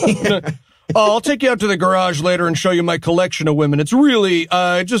 I'll take you out to the garage later and show you my collection of women. It's really,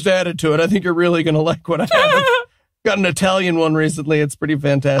 I just added to it. I think you're really going to like what I have. Got an Italian one recently. It's pretty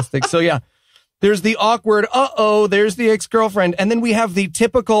fantastic. So yeah, there's the awkward, there's the ex-girlfriend. And then we have the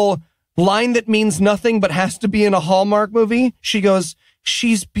typical line that means nothing but has to be in a Hallmark movie. She goes,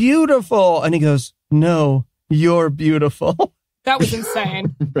 she's beautiful. And he goes, no, you're beautiful. That was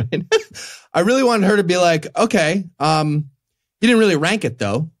insane. Right. I really wanted her to be like, okay, you didn't really rank it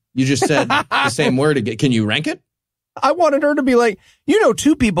though. You just said the same word again. Can you rank it? I wanted her to be like,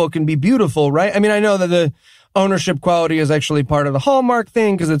 two people can be beautiful, right? I mean, I know that the ownership quality is actually part of the Hallmark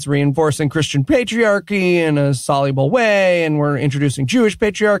thing because it's reinforcing Christian patriarchy in a soluble way, and we're introducing Jewish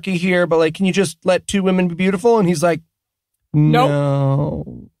patriarchy here, but like, can you just let two women be beautiful? And he's like,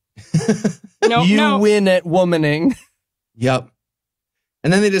 no. Nope, you win at womaning. Yep.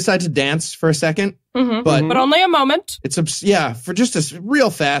 And then they decide to dance for a second, but only a moment. It's for just a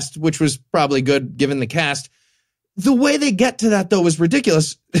real fast, which was probably good given the cast. The way they get to that though was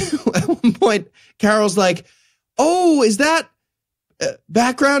ridiculous. At one point, Carol's like, "Oh, is that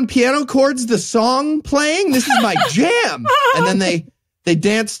background piano chords the song playing? This is my jam." And then they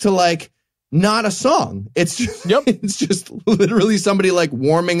dance to like not a song. It's just, it's just literally somebody like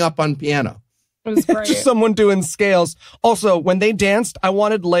warming up on piano. It was great. Just someone doing scales. Also, when they danced, I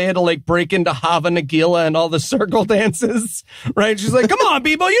wanted Leah to like break into Hava Nagila and all the circle dances, right? She's like, come on,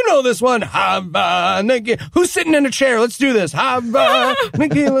 people, you know this one. Hava Nagila. Who's sitting in a chair? Let's do this. Hava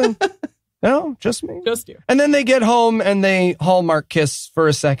Nagila. No, just me. Just you. And then they get home and they Hallmark kiss for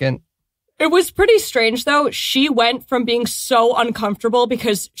a second. It was pretty strange, though. She went from being so uncomfortable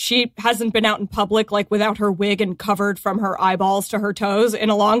because she hasn't been out in public, like without her wig and covered from her eyeballs to her toes in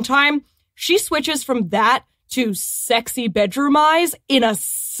a long time. She switches from that to sexy bedroom eyes in a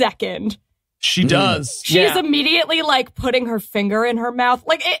second. She does. She's immediately like putting her finger in her mouth.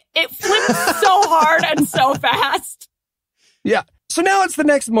 Like it flipped so hard and so fast. Yeah. So now it's the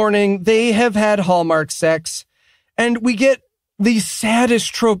next morning. They have had Hallmark sex, and we get the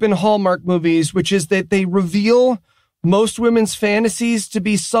saddest trope in Hallmark movies, which is that they reveal most women's fantasies to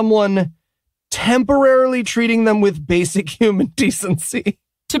be someone temporarily treating them with basic human decency.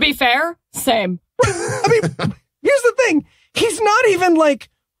 To be fair, same. I mean, here's the thing. He's not even like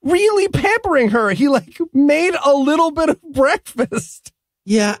really pampering her. He like made a little bit of breakfast.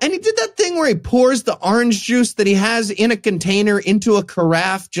 Yeah, and he did that thing where he pours the orange juice that he has in a container into a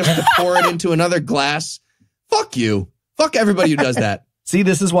carafe just to pour it into another glass. Fuck you. Fuck everybody who does that. See,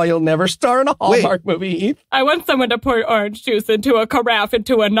 this is why you'll never star in a Hallmark movie, Heath. I want someone to pour orange juice into a carafe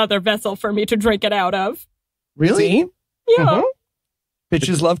into another vessel for me to drink it out of. Really? See? Yeah. Mm-hmm.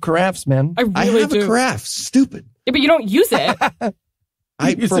 Bitches love carafes, man. I really have do. a carafe. Stupid. Yeah, but you don't use it.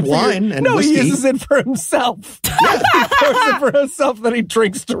 For wine and no, whiskey. he uses it for himself. He pours it for himself that he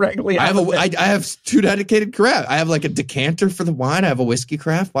drinks directly out of it. I have two dedicated carafe. I have like a decanter for the wine. I have a whiskey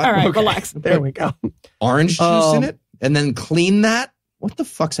carafe. All right, relax. There we go. Orange juice in it and then clean that. What the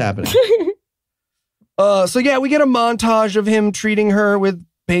fuck's happening? So yeah, we get a montage of him treating her with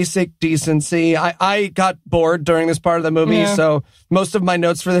basic decency. I got bored during this part of the movie, so most of my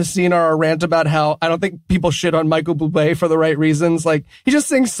notes for this scene are a rant about how I don't think people shit on Michael Bublé for the right reasons. Like, he just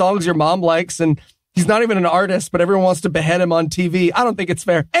sings songs your mom likes, and he's not even an artist, but everyone wants to behead him on TV. I don't think it's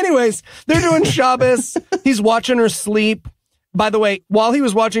fair. Anyways, they're doing Shabbos. He's watching her sleep. By the way, while he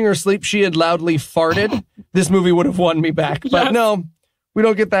was watching her sleep, she had loudly farted. This movie would have won me back, but no, we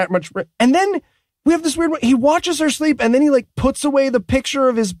don't get that much. And then we have this weird way. He watches her sleep and then he like puts away the picture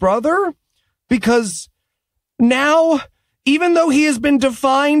of his brother because now, even though he has been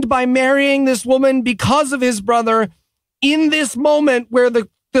defined by marrying this woman because of his brother, in this moment where the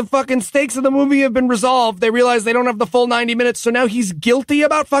fucking stakes of the movie have been resolved, they realize they don't have the full 90 minutes. So now he's guilty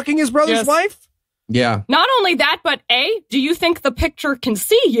about fucking his brother's wife. Yeah. Not only that, but A, do you think the picture can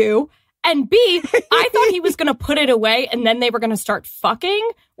see you? And B, I thought he was going to put it away and then they were going to start fucking,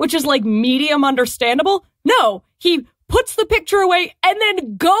 which is like medium understandable. No, he puts the picture away and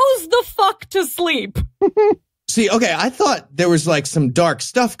then goes the fuck to sleep. See, okay, I thought there was like some dark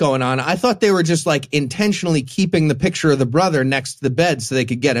stuff going on. I thought they were just like intentionally keeping the picture of the brother next to the bed so they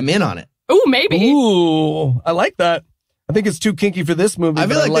could get him in on it. Ooh, maybe. Ooh, I like that. I think it's too kinky for this movie. I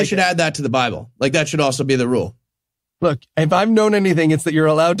feel like they should add that to the Bible. Like that should also be the rule. Look, if I've known anything, it's that you're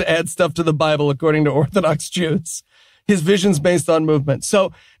allowed to add stuff to the Bible according to Orthodox Jews. His vision's based on movement.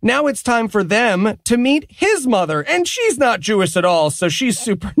 So now it's time for them to meet his mother. And she's not Jewish at all, so she's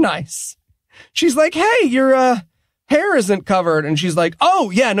super nice. She's like, hey, your hair isn't covered. And she's like,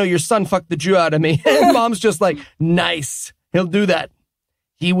 oh, yeah, no, your son fucked the Jew out of me. And Mom's just like, nice. He'll do that.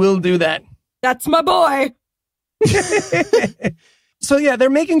 He will do that. That's my boy. So, yeah, they're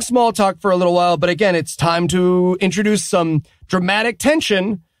making small talk for a little while, but again, it's time to introduce some dramatic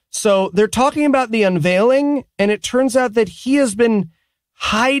tension. So they're talking about the unveiling, and it turns out that he has been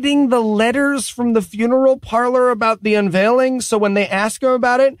hiding the letters from the funeral parlor about the unveiling. So when they ask him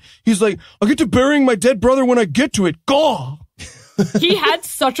about it, he's like, I'll get to burying my dead brother when I get to it. Gaw! He had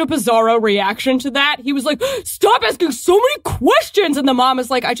such a bizarro reaction to that. He was like, stop asking so many questions. And the mom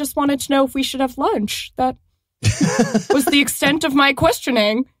is like, I just wanted to know if we should have lunch. That was the extent of my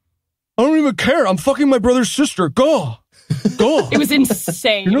questioning. I don't even care. I'm fucking my brother's sister. Gaw! Gaw! It was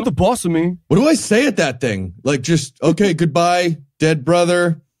insane. You're not the boss of me. What do I say at that thing? Like just, okay, goodbye, dead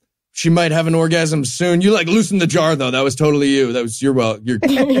brother. She might have an orgasm soon. You like loosened the jar though. That was totally you. That was your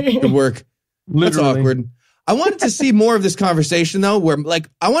good work. That's awkward. I wanted to see more of this conversation though, where like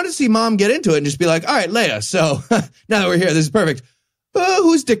I wanted to see Mom get into it and just be like, all right, Leah, so now that we're here, this is perfect.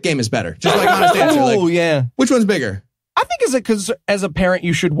 Whose dick game is better? Just like honest answer. Oh, like, yeah. Which one's bigger? I think is it because as a parent,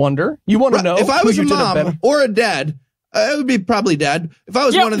 you should wonder. You want to know. If I was who a you did it mom better. or a dad, it would be probably dad. If I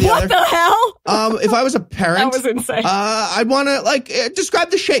was one or the what other. the hell? If I was a parent, That was insane. I'd want to like describe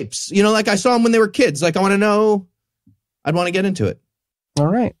the shapes. You know, like I saw them when they were kids. Like I want to know. I'd want to get into it. All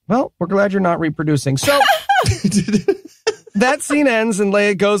right. Well, we're glad you're not reproducing. So that scene ends and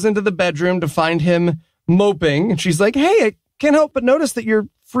Leah goes into the bedroom to find him moping. And she's like, hey, I can't help but notice that you're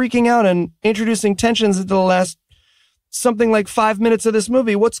freaking out and introducing tensions into the last something like 5 minutes of this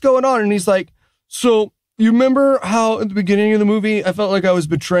movie. What's going on? And he's like, so you remember how at the beginning of the movie, I felt like I was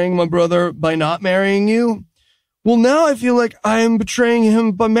betraying my brother by not marrying you? Well, now I feel like I am betraying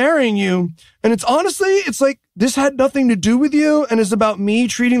him by marrying you. And it's honestly, it's like this had nothing to do with you and is about me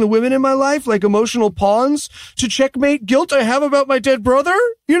treating the women in my life like emotional pawns to checkmate guilt I have about my dead brother.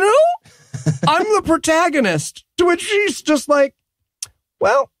 You know, I'm the protagonist. To which she's just like,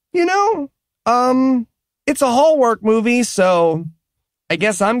 well, you know, it's a Hallmark movie, so I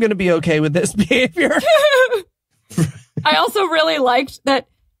guess I'm going to be okay with this behavior. I also really liked that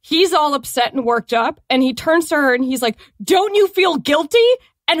he's all upset and worked up, and he turns to her and he's like, don't you feel guilty?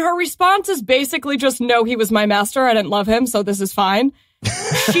 And her response is basically just, no, he was my master. I didn't love him, so this is fine.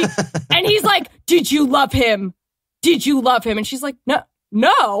 And he's like, did you love him? Did you love him? And she's like, no,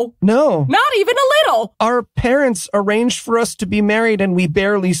 not even a little. Our parents arranged for us to be married and we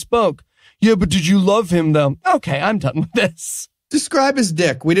barely spoke. Yeah, but did you love him, though? Okay, I'm done with this. Describe his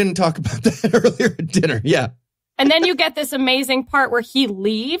dick. We didn't talk about that earlier at dinner. Yeah. And then you get this amazing part where he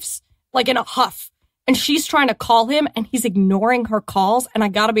leaves, like in a huff, and she's trying to call him, and he's ignoring her calls. And I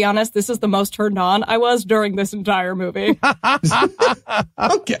gotta be honest, this is the most turned on I was during this entire movie.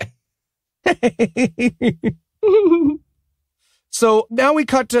 Okay. So now we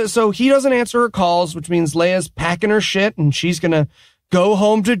cut to, so he doesn't answer her calls, which means Leia's packing her shit, and she's gonna go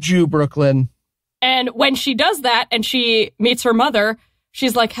home to Jew Brooklyn. And when she does that and she meets her mother,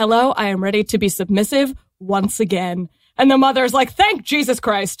 she's like, hello, I am ready to be submissive once again. And the mother's like, thank Jesus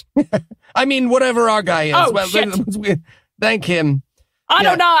Christ. I mean, whatever our guy is. Oh, shit. Thank him.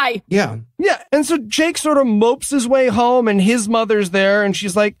 Adonai. Yeah. Yeah. And so Jake sort of mopes his way home and his mother's there and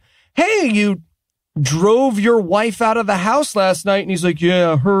she's like, hey, you drove your wife out of the house last night. And he's like,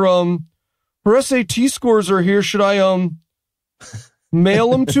 yeah, her SAT scores are here. Should I,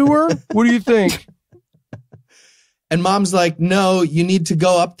 mail them to her? What do you think? And Mom's like, no, you need to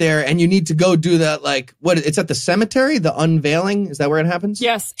go up there and you need to go do that. Like, what? It's at the cemetery, the unveiling. Is that where it happens?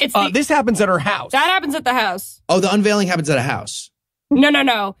 Yes. It's this happens at her house. That happens at the house. Oh, the unveiling happens at a house.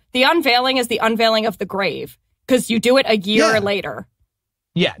 No. The unveiling is the unveiling of the grave because you do it a year later.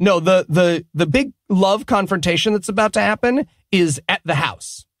 Yeah. No, the big love confrontation that's about to happen is at the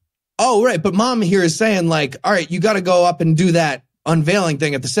house. Oh, right. But Mom here is saying like, all right, you got to go up and do that unveiling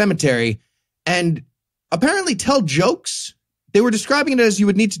thing at the cemetery and apparently tell jokes they were describing it as you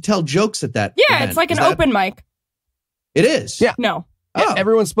would need to tell jokes at that. Yeah, event. it's like an open mic. It is. Yeah. No. Oh.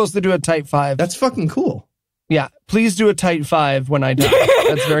 Everyone's supposed to do a tight 5. That's fucking cool. Yeah, please do a tight 5 when I die.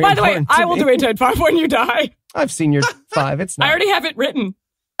 That's very By the way, important to I will me. do a tight 5 when you die. I've seen your 5. It's not. I already have it written.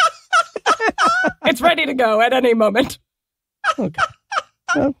 It's ready to go at any moment. Okay.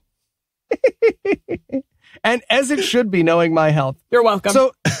 Well. And as it should be, knowing my health. You're welcome.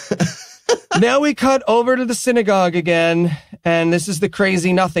 So now we cut over to the synagogue again, and this is the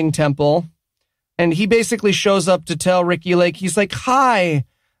Crazy Nothing Temple. And he basically shows up to tell Ricky Lake, he's like, hi,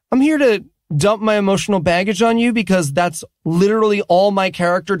 I'm here to dump my emotional baggage on you because that's literally all my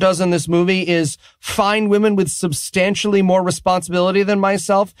character does in this movie is find women with substantially more responsibility than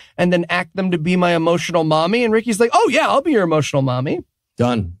myself and then act them to be my emotional mommy. And Ricky's like, oh yeah, I'll be your emotional mommy.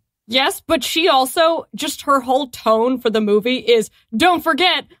 Done. Yes, but she also, just her whole tone for the movie is, don't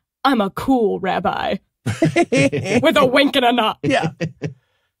forget, I'm a cool rabbi. With a wink and a nod. Yeah.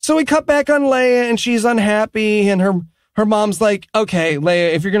 So we cut back on Leah and she's unhappy and her mom's like, okay, Leah,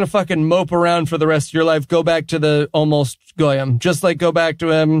 if you're going to fucking mope around for the rest of your life, go back to the almost goyim. Just like go back to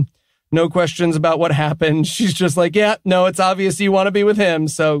him. No questions about what happened. She's just like, yeah, no, it's obvious you want to be with him.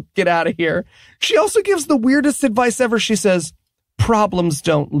 So get out of here. She also gives the weirdest advice ever. She says, problems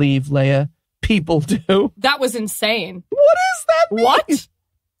don't leave, Leah. People do. That was insane. What is that mean? What?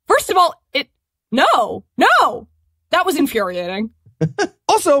 First of all, no. That was infuriating.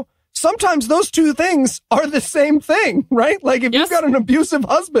 Also, sometimes those two things are the same thing, right? Like if Yes. you've got an abusive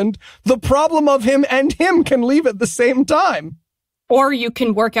husband, the problem of him and him can leave at the same time. Or you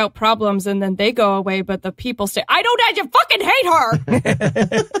can work out problems and then they go away, but the people stay. I fucking hate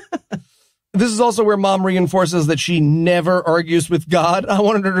her. This is also where mom reinforces that she never argues with God. I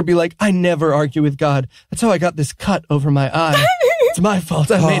wanted her to be like, I never argue with God. That's how I got this cut over my eye. It's my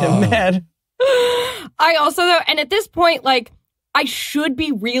fault. I made him mad. I also, though, and at this point, like, I should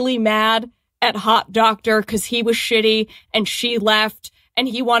be really mad at Hot Doctor because he was shitty and she left and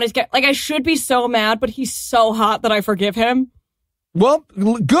he wanted to get, like, I should be so mad, but he's so hot that I forgive him. Well,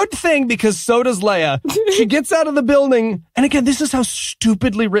 good thing because so does Leia. She gets out of the building. And again, this is how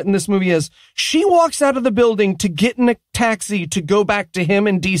stupidly written this movie is. She walks out of the building to get in a taxi to go back to him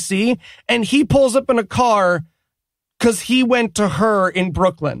in DC. And he pulls up in a car because he went to her in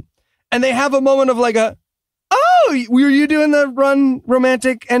Brooklyn. And they have a moment of like were you doing the run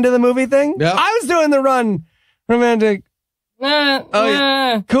romantic end of the movie thing? Yeah. I was doing the run romantic.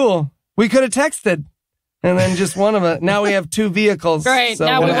 Yeah. Cool. We could have texted. And then just one of it. Now we have two vehicles. Great. So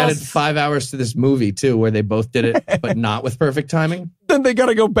Now We we added 5 hours to this movie, too, where they both did it, but not with perfect timing. then they got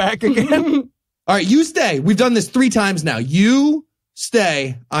to go back again. All right, you stay. We've done this 3 times now. You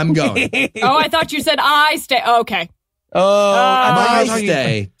stay. I'm going. Oh, I thought you said I stay. Okay. Oh, My I thought you-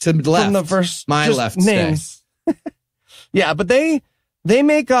 stay to the left. from the first My just left names. Yeah, but they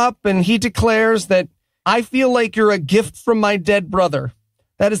make up and he declares that I feel like you're a gift from my dead brother.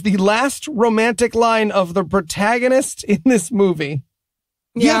 That is the last romantic line of the protagonist in this movie.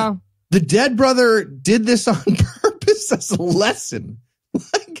 Yeah. The dead brother did this on purpose as a lesson.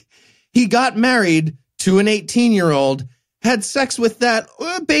 Like, he got married to an 18-year-old, had sex with that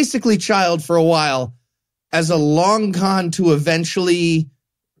basically child for a while as a long con to eventually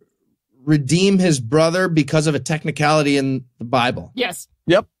redeem his brother because of a technicality in the Bible. Yes.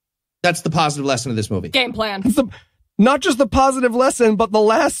 Yep. That's the positive lesson of this movie. Game plan. Not just the positive lesson, but the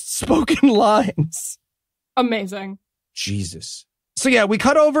last spoken lines. Amazing. Jesus. So yeah, we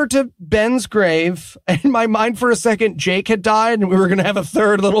cut over to Ben's grave, and in my mind for a second, Jake had died, and we were going to have a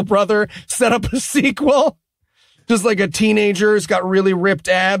third little brother set up a sequel. Just like a teenager who's got really ripped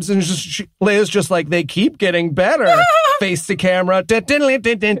abs, and Leia's just like, they keep getting better. Face to camera. But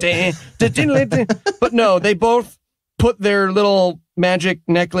no, they both put their little magic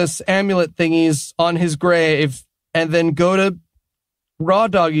necklace amulet thingies on his grave and then go to raw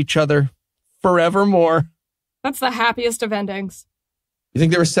dog each other forevermore. That's the happiest of endings. You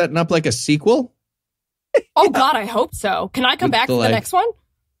think they were setting up like a sequel? Oh, God, I hope so. Can I come With back the for the leg. next one?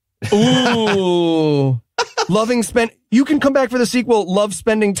 Ooh. You can come back for the sequel, Love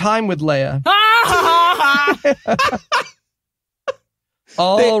Spending Time with Leia.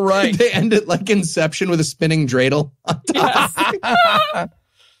 All right. They end it like Inception with a spinning dreidel on top. Yes.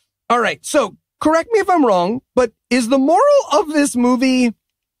 All right. So correct me if I'm wrong, but is the moral of this movie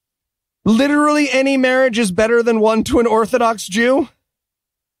literally any marriage is better than one to an Orthodox Jew?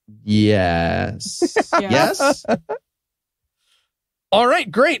 Yes. Yes. Yes. All right,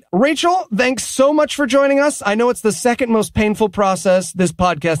 great. Rachel, thanks so much for joining us. I know it's the second most painful process this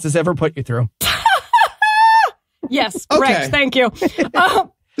podcast has ever put you through. Yes, Okay. correct. Thank you. There's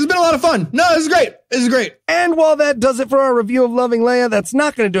been a lot lot of fun. No, this is great. This is great. And while that does it for our review of Loving Leia, that's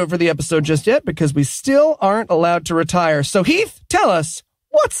not going to do it for the episode just yet because we still aren't allowed to retire. So Heath, tell us,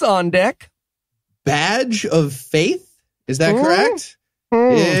 what's on deck? Badge of Faith? Is that correct?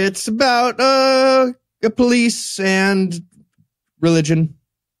 It's about police and religion.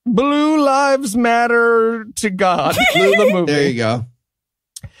 Blue Lives Matter to God. Blue the movie. There you go.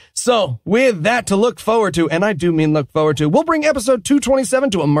 So, with that to look forward to, and I do mean look forward to, we'll bring episode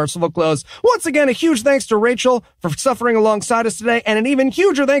 227 to a merciful close. Once again, a huge thanks to Rachel for suffering alongside us today, and an even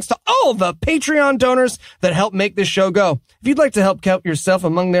huger thanks to all the Patreon donors that help make this show go. If you'd like to help count yourself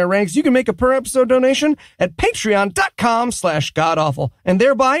among their ranks, you can make a per-episode donation at patreon.com/godawful, and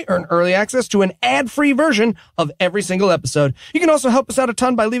thereby earn early access to an ad-free version of every single episode. You can also help us out a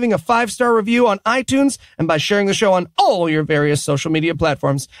ton by leaving a 5-star review on iTunes and by sharing the show on all your various social media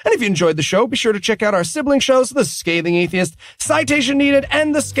platforms. And if you enjoyed the show, be sure to check out our sibling shows, The Scathing Atheist, Citation Needed,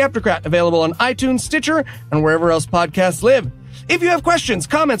 and The Skeptocrat, available on iTunes, Stitcher, and wherever else podcasts live. If you have questions,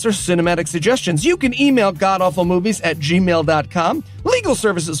 comments, or cinematic suggestions, you can email godawfulmovies@gmail.com. Legal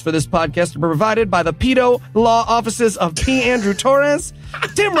services for this podcast are provided by the Pedo Law Offices of P. Andrew Torres.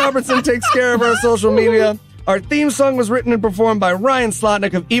 Tim Robertson takes care of our social media. Our theme song was written and performed by Ryan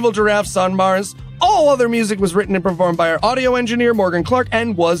Slotnick of Evil Giraffes on Mars. All other music was written and performed by our audio engineer, Morgan Clark,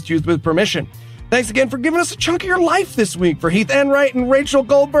 and was used with permission. Thanks again for giving us a chunk of your life this week. For Heath Enright and Rachel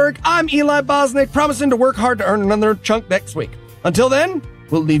Goldberg, I'm Eli Bosnick, promising to work hard to earn another chunk next week. Until then,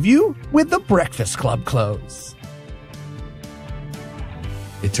 we'll leave you with the Breakfast Club close.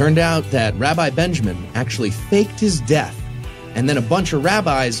 It turned out that Rabbi Benjamin actually faked his death, and then a bunch of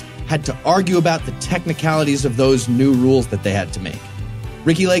rabbis had to argue about the technicalities of those new rules that they had to make.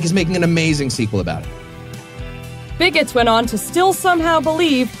 Ricky Lake is making an amazing sequel about it. Bigots went on to still somehow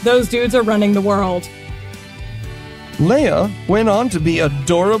believe those dudes are running the world. Leah went on to be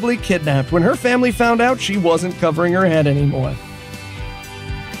adorably kidnapped when her family found out she wasn't covering her head anymore.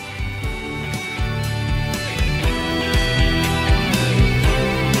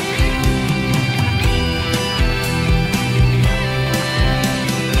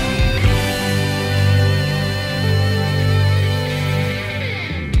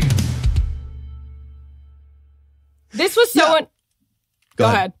 This was so... Yeah. Go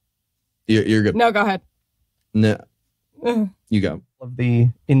ahead. You're good. No, go ahead. No. You go. Of the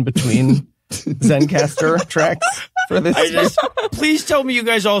in-between Zencaster tracks for this. Please tell me you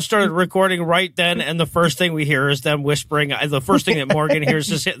guys all started recording right then, and the first thing we hear is them whispering. The first thing that Morgan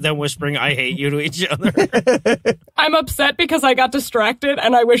hears is them whispering, "I hate you" to each other. I'm upset because I got distracted,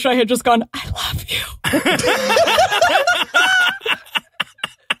 and I wish I had just gone, "I love you."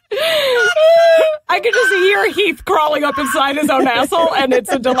 I could just hear Heath crawling up inside his own asshole, and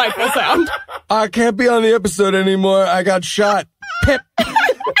it's a delightful sound. I can't be on the episode anymore. I got shot. Pip.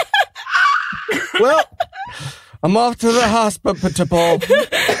 Well, I'm off to the hospital.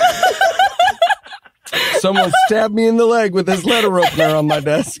 Someone stabbed me in the leg with this letter opener on my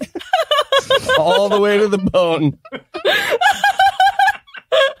desk. All the way to the bone.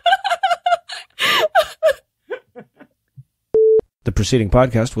 The preceding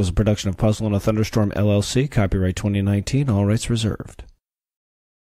podcast was a production of Puzzle and a Thunderstorm, LLC, copyright 2019, all rights reserved.